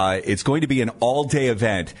 It's going to be an all-day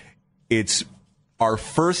event. It's our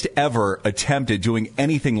first ever attempt at doing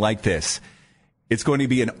anything like this. It's going to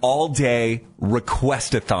be an all-day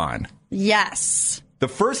request-a-thon. Yes. The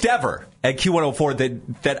first ever at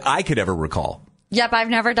Q104 that I could ever recall. Yep, I've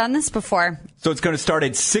never done this before. So it's going to start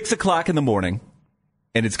at 6 o'clock in the morning,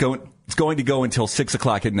 and it's going to go until 6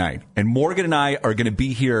 o'clock at night. And Morgan and I are going to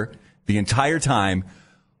be here the entire time.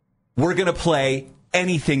 We're going to play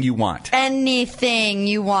anything you want. Anything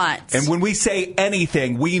you want. And when we say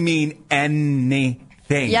anything, we mean anything.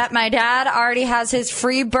 Yep, my dad already has his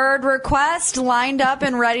free bird request lined up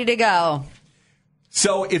and ready to go.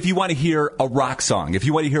 So if you want to hear a rock song, if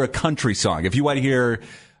you want to hear a country song, if you want to hear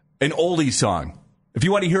an oldie song, if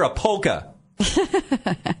you want to hear a polka,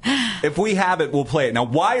 if we have it, we'll play it. Now,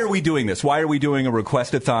 why are we doing this? Why are we doing a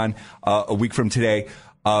request-a-thon a week from today?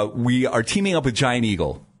 We are teaming up with Giant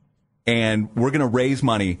Eagle, and we're going to raise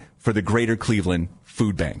money for the Greater Cleveland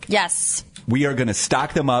Food Bank. Yes. We are going to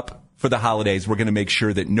stock them up for the holidays. We're going to make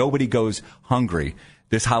sure that nobody goes hungry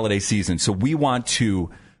this holiday season. So we want to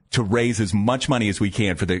raise as much money as we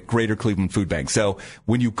can for the Greater Cleveland Food Bank. So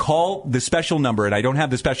when you call the special number, and I don't have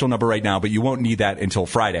the special number right now, but you won't need that until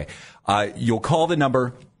Friday, you'll call the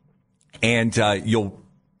number and you'll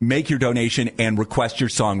make your donation and request your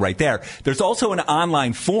song right there. There's also an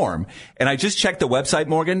online form, and I just checked the website,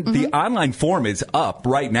 Morgan. Mm-hmm. The online form is up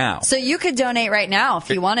right now. So you could donate right now if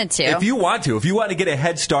you wanted to. If you want to get a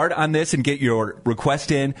head start on this and get your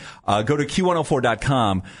request in, go to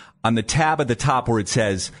Q104.com. On the tab at the top where it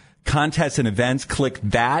says contests and events, click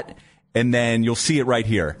that, and then you'll see it right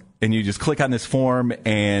here. And you just click on this form,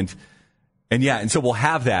 and so we'll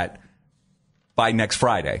have that by next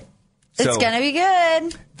Friday. It's going to be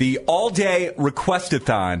good. The all-day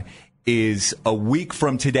request-a-thon is a week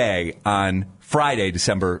from today on Friday,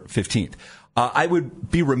 December 15th. I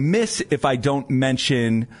would be remiss if I don't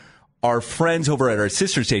mention our friends over at our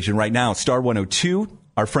sister station right now, Star 102.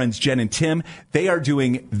 Our friends Jen and Tim, they are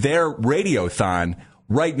doing their radiothon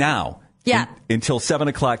right now. Yeah. Until 7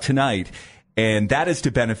 o'clock tonight. And that is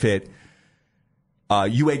to benefit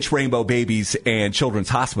UH Rainbow Babies and Children's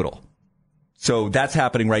Hospital. So that's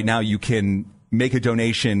happening right now. You can make a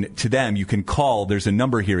donation to them. You can call. There's a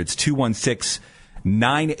number here. It's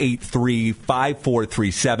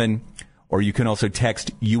 216-983-5437. Or you can also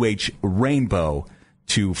text UH Rainbow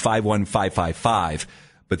to 51555.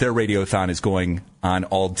 But their radiothon is going on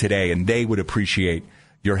all today, and they would appreciate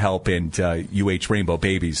your help, and UH Rainbow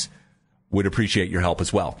Babies would appreciate your help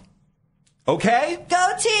as well. Okay? Go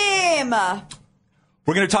team!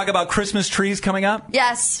 We're going to talk about Christmas trees coming up?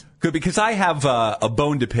 Yes. Good, because I have a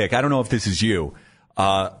bone to pick. I don't know if this is you.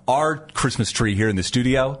 Our Christmas tree here in the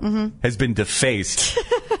studio has been defaced.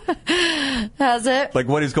 Has it? Like,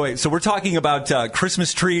 what is going... So we're talking about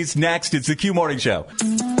Christmas trees next. It's the Q Morning Show.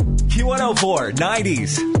 Q104,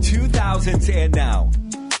 90s, 2000s, and now.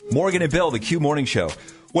 Morgan and Bill, the Q Morning Show.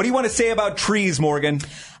 What do you want to say about trees, Morgan?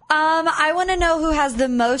 I want to know who has the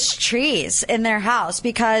most trees in their house,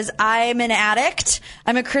 because I'm an addict.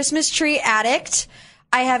 I'm a Christmas tree addict.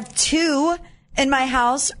 I have 2 in my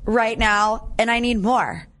house right now, and I need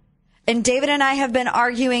more. And David and I have been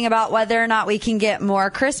arguing about whether or not we can get more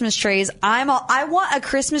Christmas trees. I want a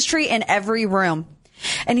Christmas tree in every room.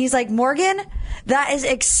 And he's like, Morgan, that is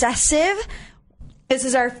excessive. This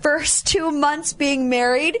is our first 2 months being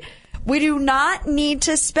married. We do not need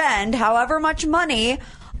to spend however much money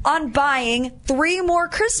on buying 3 more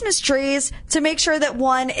Christmas trees to make sure that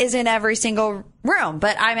one is in every single room.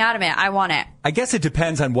 But I'm adamant. I want it. I guess it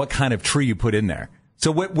depends on what kind of tree you put in there.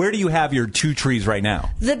 So where do you have your 2 trees right now?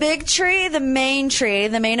 The big tree, the main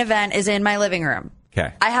event is in my living room.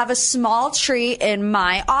 Okay. I have a small tree in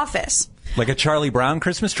my office. Like a Charlie Brown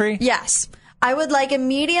Christmas tree? Yes. I would like a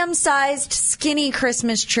medium-sized, skinny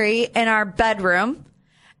Christmas tree in our bedroom.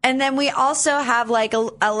 And then we also have like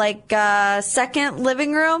a second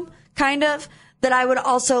living room, kind of, that I would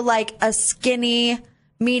also like a skinny,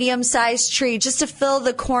 medium-sized tree just to fill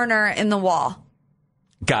the corner in the wall.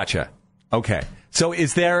 Gotcha. Okay. So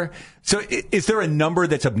is there a number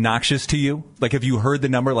that's obnoxious to you? Like, have you heard the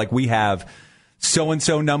number? Like, we have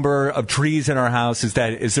so-and-so number of trees in our house?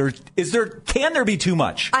 Can there be too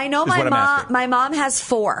much? I know my mom has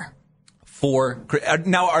 4. 4.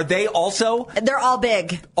 Now, are they also? They're all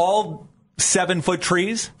big. All 7-foot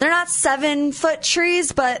trees? They're not 7-foot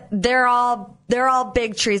trees, but they're all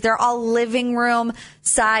big trees. They're all living room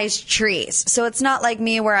sized trees. So it's not like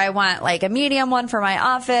me where I want like a medium one for my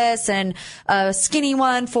office and a skinny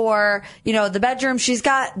one for, the bedroom. She's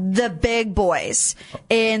got the big boys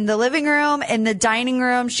in the living room. In the dining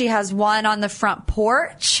room, she has one on the front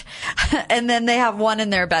porch, and then they have one in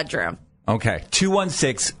their bedroom. Okay,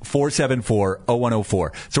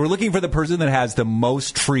 216-474-0104. So we're looking for the person that has the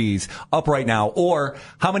most trees up right now, or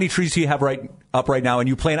how many trees do you have up right now, and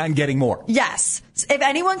you plan on getting more? Yes. If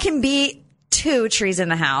anyone can beat 2 trees in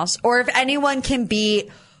the house, or if anyone can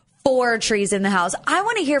beat 4 trees in the house, I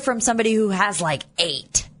want to hear from somebody who has like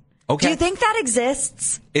 8. Okay. Do you think that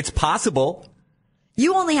exists? It's possible.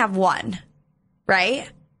 You only have 1, right?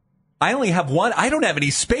 I only have 1. I don't have any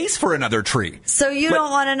space for another tree. So you don't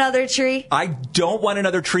want another tree? I don't want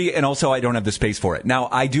another tree, and also I don't have the space for it. Now,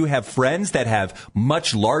 I do have friends that have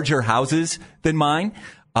much larger houses than mine,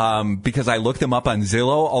 because I look them up on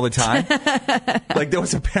Zillow all the time. Like, there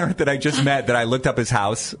was a parent that I just met that I looked up his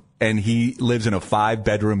house, and he lives in a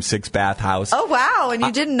 5-bedroom, 6-bath house. Oh, wow. And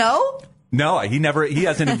you didn't know? No, he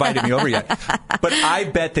hasn't invited me over yet. But I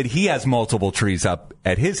bet that he has multiple trees up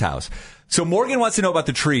at his house. So Morgan wants to know about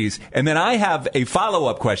the trees, and then I have a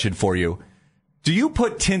follow-up question for you. Do you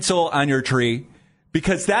put tinsel on your tree?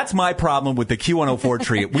 Because that's my problem with the Q104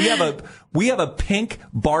 tree. We have a pink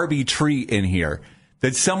Barbie tree in here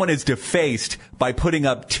that someone has defaced by putting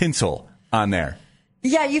up tinsel on there.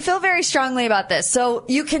 Yeah, you feel very strongly about this. So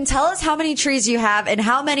you can tell us how many trees you have and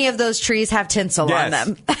how many of those trees have tinsel on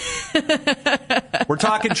them. We're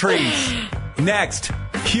talking trees. Next,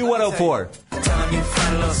 Q104.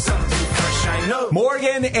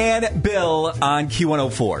 Morgan and Bill on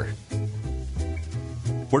Q104.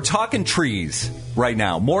 We're talking trees right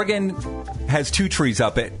now. Morgan has 2 trees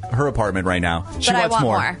up at her apartment right now. She wants I want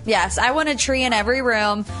more. Yes, I want a tree in every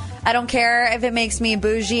room. I don't care if it makes me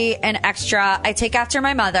bougie and extra. I take after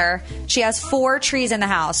my mother. She has 4 trees in the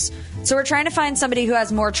house. So we're trying to find somebody who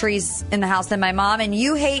has more trees in the house than my mom. And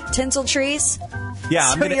you hate tinsel trees?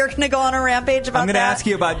 Yeah. So you're going to go on a rampage about that? I'm going to ask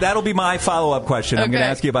you about, that'll be my follow-up question. Okay. I'm going to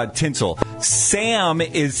ask you about tinsel. Sam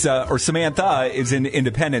is, or Samantha is in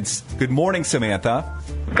Independence. Good morning, Samantha.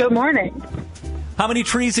 Good morning. How many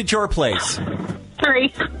trees at your place?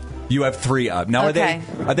 3. You have 3 up. Now, are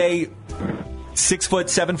they 6-foot,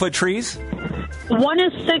 7-foot trees? One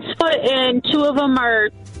is 6 foot, and 2 of them are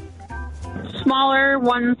smaller.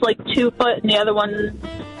 One's like 2 foot, and the other one's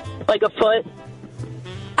like a foot.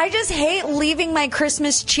 I just hate leaving my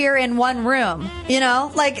Christmas cheer in one room.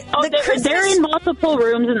 They're in multiple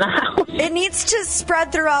rooms in the house. It needs to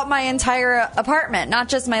spread throughout my entire apartment, not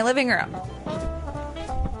just my living room.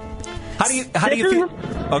 How do you feel?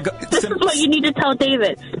 This is what you need to tell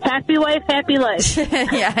David. Happy wife, happy life.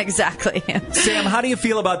 Yeah, exactly. Sam, how do you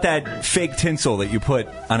feel about that fake tinsel that you put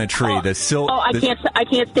on a tree? I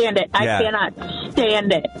can't stand it. I cannot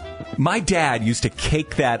stand it. My dad used to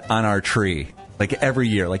cake that on our tree. Like every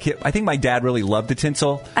year. I think my dad really loved the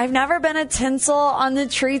tinsel. I've never been a tinsel on the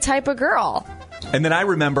tree type of girl. And then I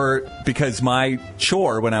remember, because my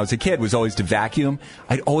chore when I was a kid was always to vacuum,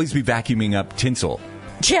 I'd always be vacuuming up tinsel.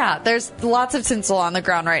 Yeah, there's lots of tinsel on the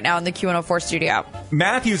ground right now in the Q104 studio.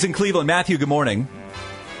 Matthew's in Cleveland. Matthew, good morning.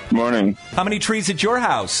 Good morning. How many trees at your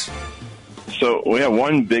house? So we have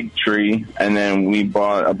one big tree, and then we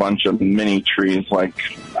bought a bunch of mini trees, like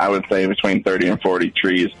I would say between 30 and 40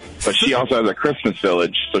 trees. But she also has a Christmas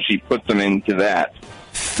village, so she puts them into that.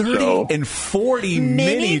 30 and 40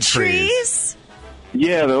 mini trees?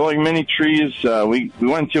 Yeah, they're like mini trees. We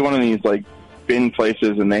went to one of these like bin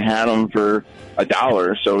places, and they had them for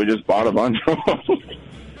 $1, so we just bought a bunch of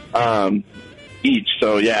them each.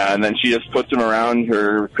 So yeah, and then she just puts them around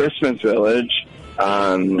her Christmas village.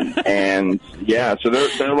 And yeah, so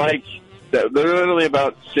they're literally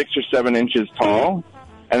about 6 or 7 inches tall,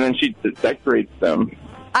 and then she decorates them.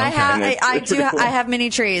 I have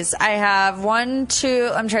mini trees. I have 1,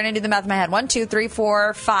 2, I'm trying to do the math in my head. 1, 2, 3,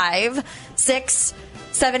 4, 5, 6,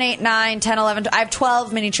 7, 8, 9, 10, 11. I have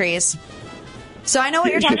 12 mini trees. So I know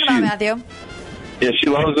what you're talking about, Matthew. Yeah, she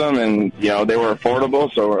loves them, and they were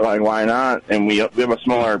affordable, so we're like, why not? And we have a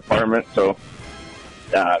smaller apartment, so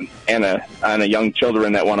and a young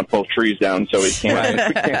children that want to pull trees down, so we can't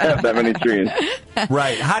have that many trees.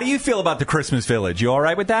 Right. How do you feel about the Christmas village? You all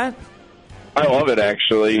right with that? I love it,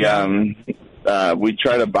 actually. We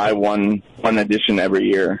try to buy one edition every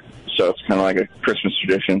year, so it's kind of like a Christmas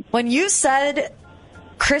tradition. When you said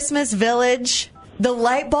Christmas Village. The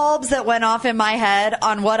light bulbs that went off in my head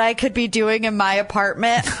on what I could be doing in my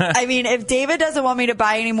apartment. I mean, if David doesn't want me to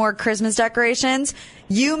buy any more Christmas decorations,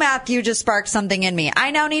 you, Matthew, just sparked something in me.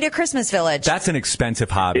 I now need a Christmas Village. That's an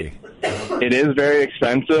expensive hobby. It is very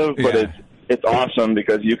expensive, but it's awesome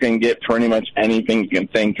because you can get pretty much anything you can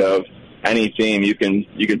think of, any theme you can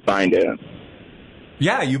find it.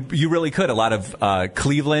 Yeah, you really could. A lot of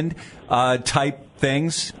Cleveland type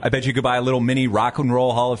things. I bet you could buy a little mini Rock and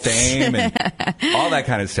Roll Hall of Fame and all that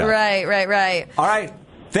kind of stuff. Right. All right.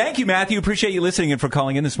 Thank you, Matthew. Appreciate you listening and for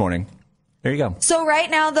calling in this morning. There you go. So right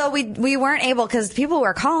now, though, we weren't able because people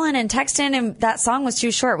were calling and texting, and that song was too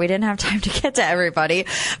short. We didn't have time to get to everybody.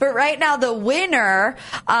 But right now, the winner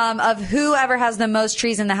of whoever has the most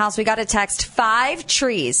trees in the house, we got to text 5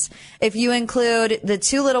 trees. If you include the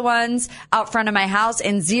 2 little ones out front of my house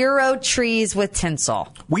and 0 trees with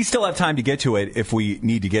tinsel. We still have time to get to it if we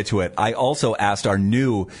need to get to it. I also asked our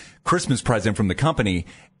new Christmas present from the company,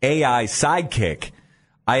 AI Sidekick.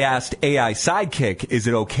 I asked AI Sidekick, is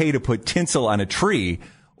it okay to put tinsel on a tree,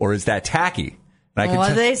 or is that tacky? And What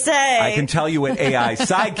did they say? I can tell you what AI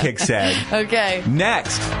Sidekick said. Okay.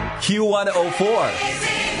 Next, Q104.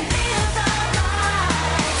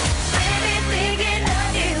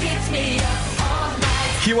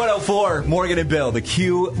 Q104, Morgan and Bill, the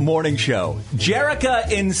Q Morning Show.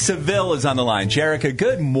 Jerica in Seville is on the line. Jerica,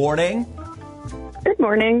 good morning. Good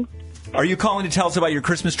morning. Are you calling to tell us about your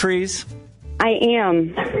Christmas trees? I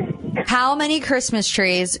am. How many Christmas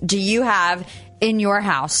trees do you have in your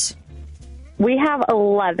house? We have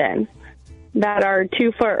 11 that are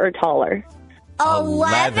 2 foot or taller.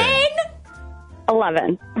 11?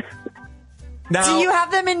 11. Now, do you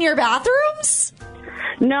have them in your bathrooms?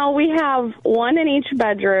 No, we have 1 in each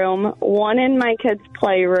bedroom, 1 in my kids'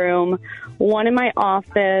 playroom, 1 in my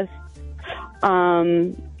office,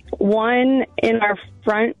 1 in our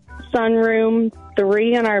front sunroom,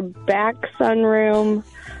 3 in our back sunroom,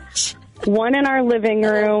 1 in our living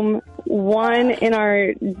room, 1 in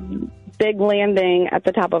our big landing at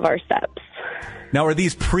the top of our steps. Now, are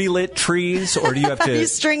these pre-lit trees, or do you have to... Are you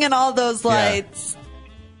stringing all those lights?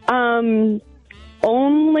 Only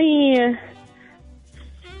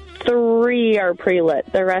 3 are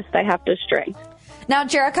pre-lit. The rest I have to string. Now,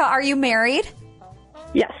 Jerica, are you married?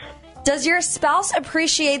 Yes. Does your spouse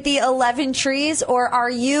appreciate the 11 trees, or are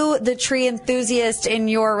you the tree enthusiast in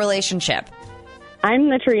your relationship? I'm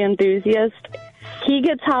the tree enthusiast. He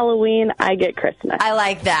gets Halloween, I get Christmas. I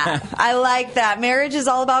like that. I like that. Marriage is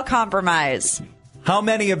all about compromise. How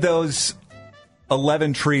many of those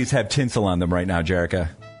 11 trees have tinsel on them right now, Jerica?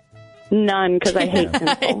 None, because I hate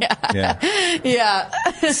tinsel. Yeah.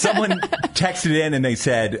 Someone texted in and they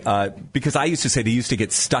said, because I used to say they used to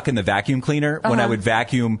get stuck in the vacuum cleaner when I would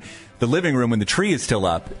vacuum the living room when the tree is still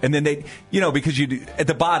up. And then they, because you at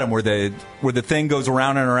the bottom where the thing goes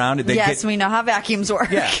around and around. We know how vacuums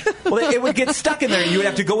work. Yeah. Well, it would get stuck in there. And you would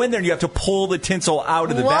have to go in there and you have to pull the tinsel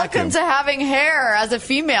out of the vacuum. Welcome to having hair as a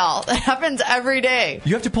female. That happens every day.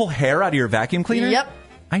 You have to pull hair out of your vacuum cleaner? Yep.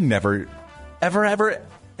 I never, ever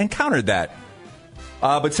encountered that.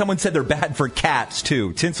 But someone said they're bad for cats,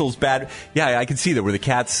 too. Tinsel's bad. Yeah, I can see that where the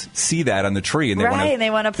cats see that on the tree. And they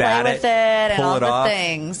want to play with it and all the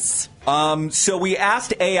things. So we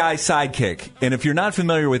asked AI Sidekick. And if you're not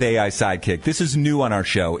familiar with AI Sidekick, this is new on our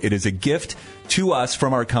show. It is a gift to us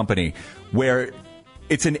from our company where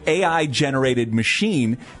it's an AI-generated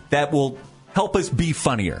machine that will help us be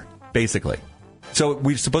funnier, basically. So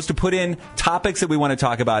we're supposed to put in topics that we want to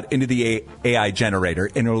talk about into the AI generator,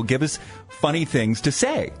 and it will give us funny things to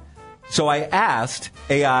say. So I asked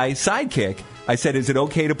AI Sidekick, I said, is it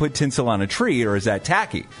okay to put tinsel on a tree, or is that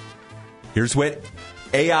tacky? Here's what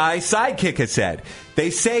AI Sidekick has said. They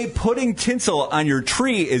say putting tinsel on your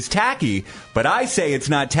tree is tacky, but I say it's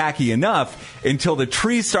not tacky enough until the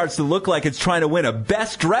tree starts to look like it's trying to win a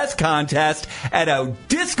best dress contest at a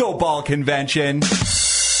disco ball convention.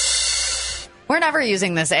 We're never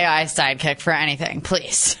using this AI Sidekick for anything,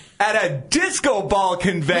 please. At a disco ball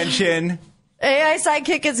convention. AI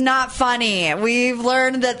Sidekick is not funny. We've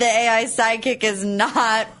learned that the AI Sidekick is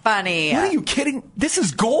not funny. What are you kidding? This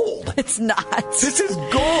is gold. It's not. This is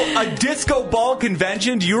gold. A disco ball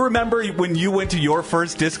convention. Do you remember when you went to your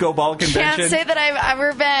first disco ball convention? Can't say that I've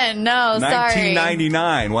ever been. No, sorry.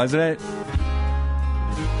 1999, wasn't it?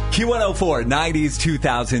 Q104, 90s,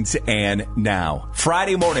 2000s, and now.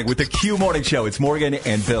 Friday morning with the Q Morning Show. It's Morgan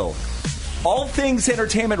and Bill. All things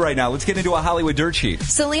entertainment right now. Let's get into a Hollywood dirt sheet.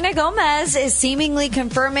 Selena Gomez is seemingly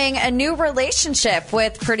confirming a new relationship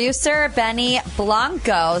with producer Benny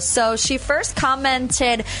Blanco. So she first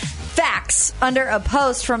commented facts under a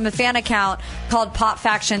post from a fan account called Pop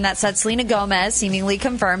Faction that said Selena Gomez seemingly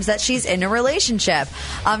confirms that she's in a relationship.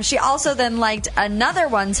 She also then liked another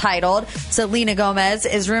one titled Selena Gomez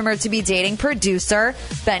is rumored to be dating producer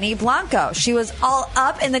Benny Blanco. She was all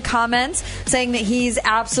up in the comments saying that he's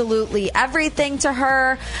absolutely everything to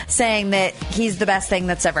her, saying that he's the best thing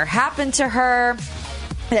that's ever happened to her,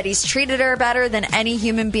 that he's treated her better than any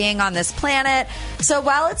human being on this planet. So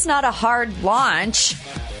while it's not a hard launch,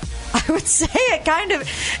 I would say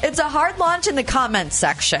it's a hard launch in the comments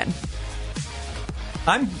section.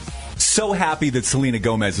 I'm so happy that Selena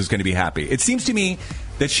Gomez is going to be happy. It seems to me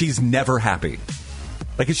that she's never happy.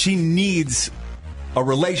 Like, she needs a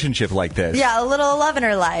relationship like this. Yeah, a little love in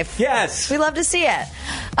her life. Yes. We love to see it.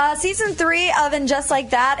 Season 3 of And Just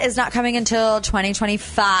Like That is not coming until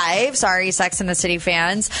 2025. Sorry, Sex and the City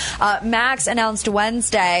fans. Max announced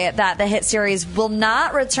Wednesday that the hit series will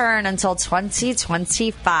not return until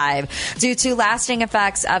 2025 due to lasting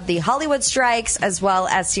effects of the Hollywood strikes, as well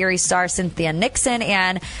as series star Cynthia Nixon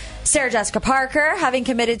and Sarah Jessica Parker having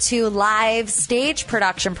committed to live stage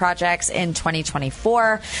production projects in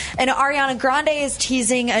 2024. And Ariana Grande is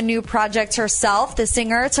teasing a new project herself. The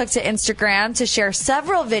singer took to Instagram to share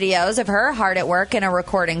several videos of her hard at work in a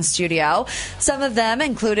recording studio. Some of them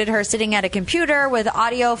included her sitting at a computer with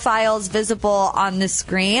audio files visible on the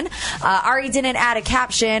screen. Ari didn't add a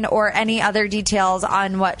caption or any other details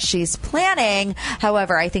on what she's planning.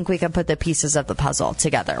 However, I think we can put the pieces of the puzzle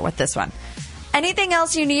together with this one. Anything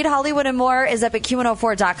else you need, Hollywood and more, is up at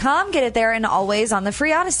Q104.com. Get it there and always on the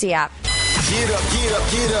free Odyssey app. Get up, get up,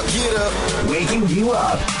 get up, get up. Waking you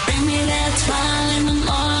up. Bring me that smile in the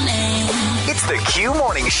morning. It's the Q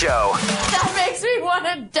Morning Show. That makes me want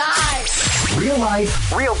to die. Real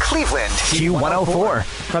life, real Cleveland. Q104.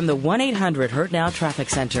 From the 1-800-HURT-NOW traffic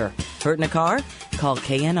center. Hurt in a car? Call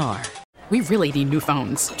KNR. We really need new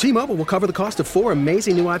phones. T-Mobile will cover the cost of 4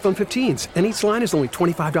 amazing new iPhone 15s, and each line is only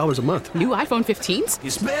 $25 a month. New iPhone 15s?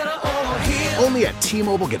 It's better over here. Only at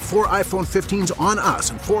T-Mobile, get 4 iPhone 15s on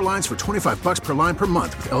us and 4 lines for $25 per line per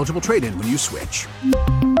month with eligible trade-in when you switch.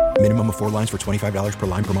 Minimum of 4 lines for $25 per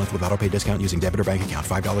line per month with autopay discount using debit or bank account.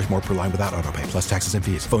 $5 more per line without autopay, plus taxes and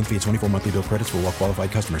fees. Phone fee at 24 monthly bill credits for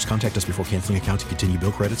well-qualified customers. Contact us before canceling account to continue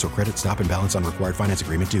bill credits or credit stop and balance on required finance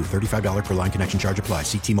agreement due. $35 per line connection charge applies.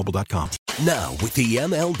 See T-Mobile.com. Now, with the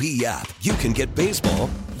MLB app, you can get baseball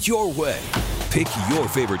your way. Pick your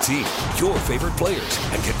favorite team, your favorite players,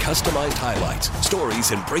 and get customized highlights,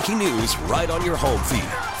 stories, and breaking news right on your home feed.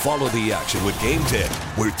 Follow the action with Game Day,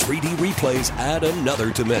 where 3D replays add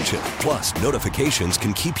another dimension. Plus, notifications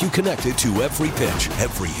can keep you connected to every pitch,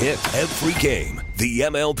 every hit, every game. The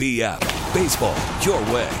MLB app. Baseball your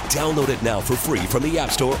way. Download it now for free from the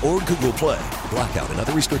App Store or Google Play. Blackout and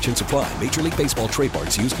other restrictions apply. Major League Baseball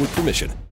trademarks used with permission.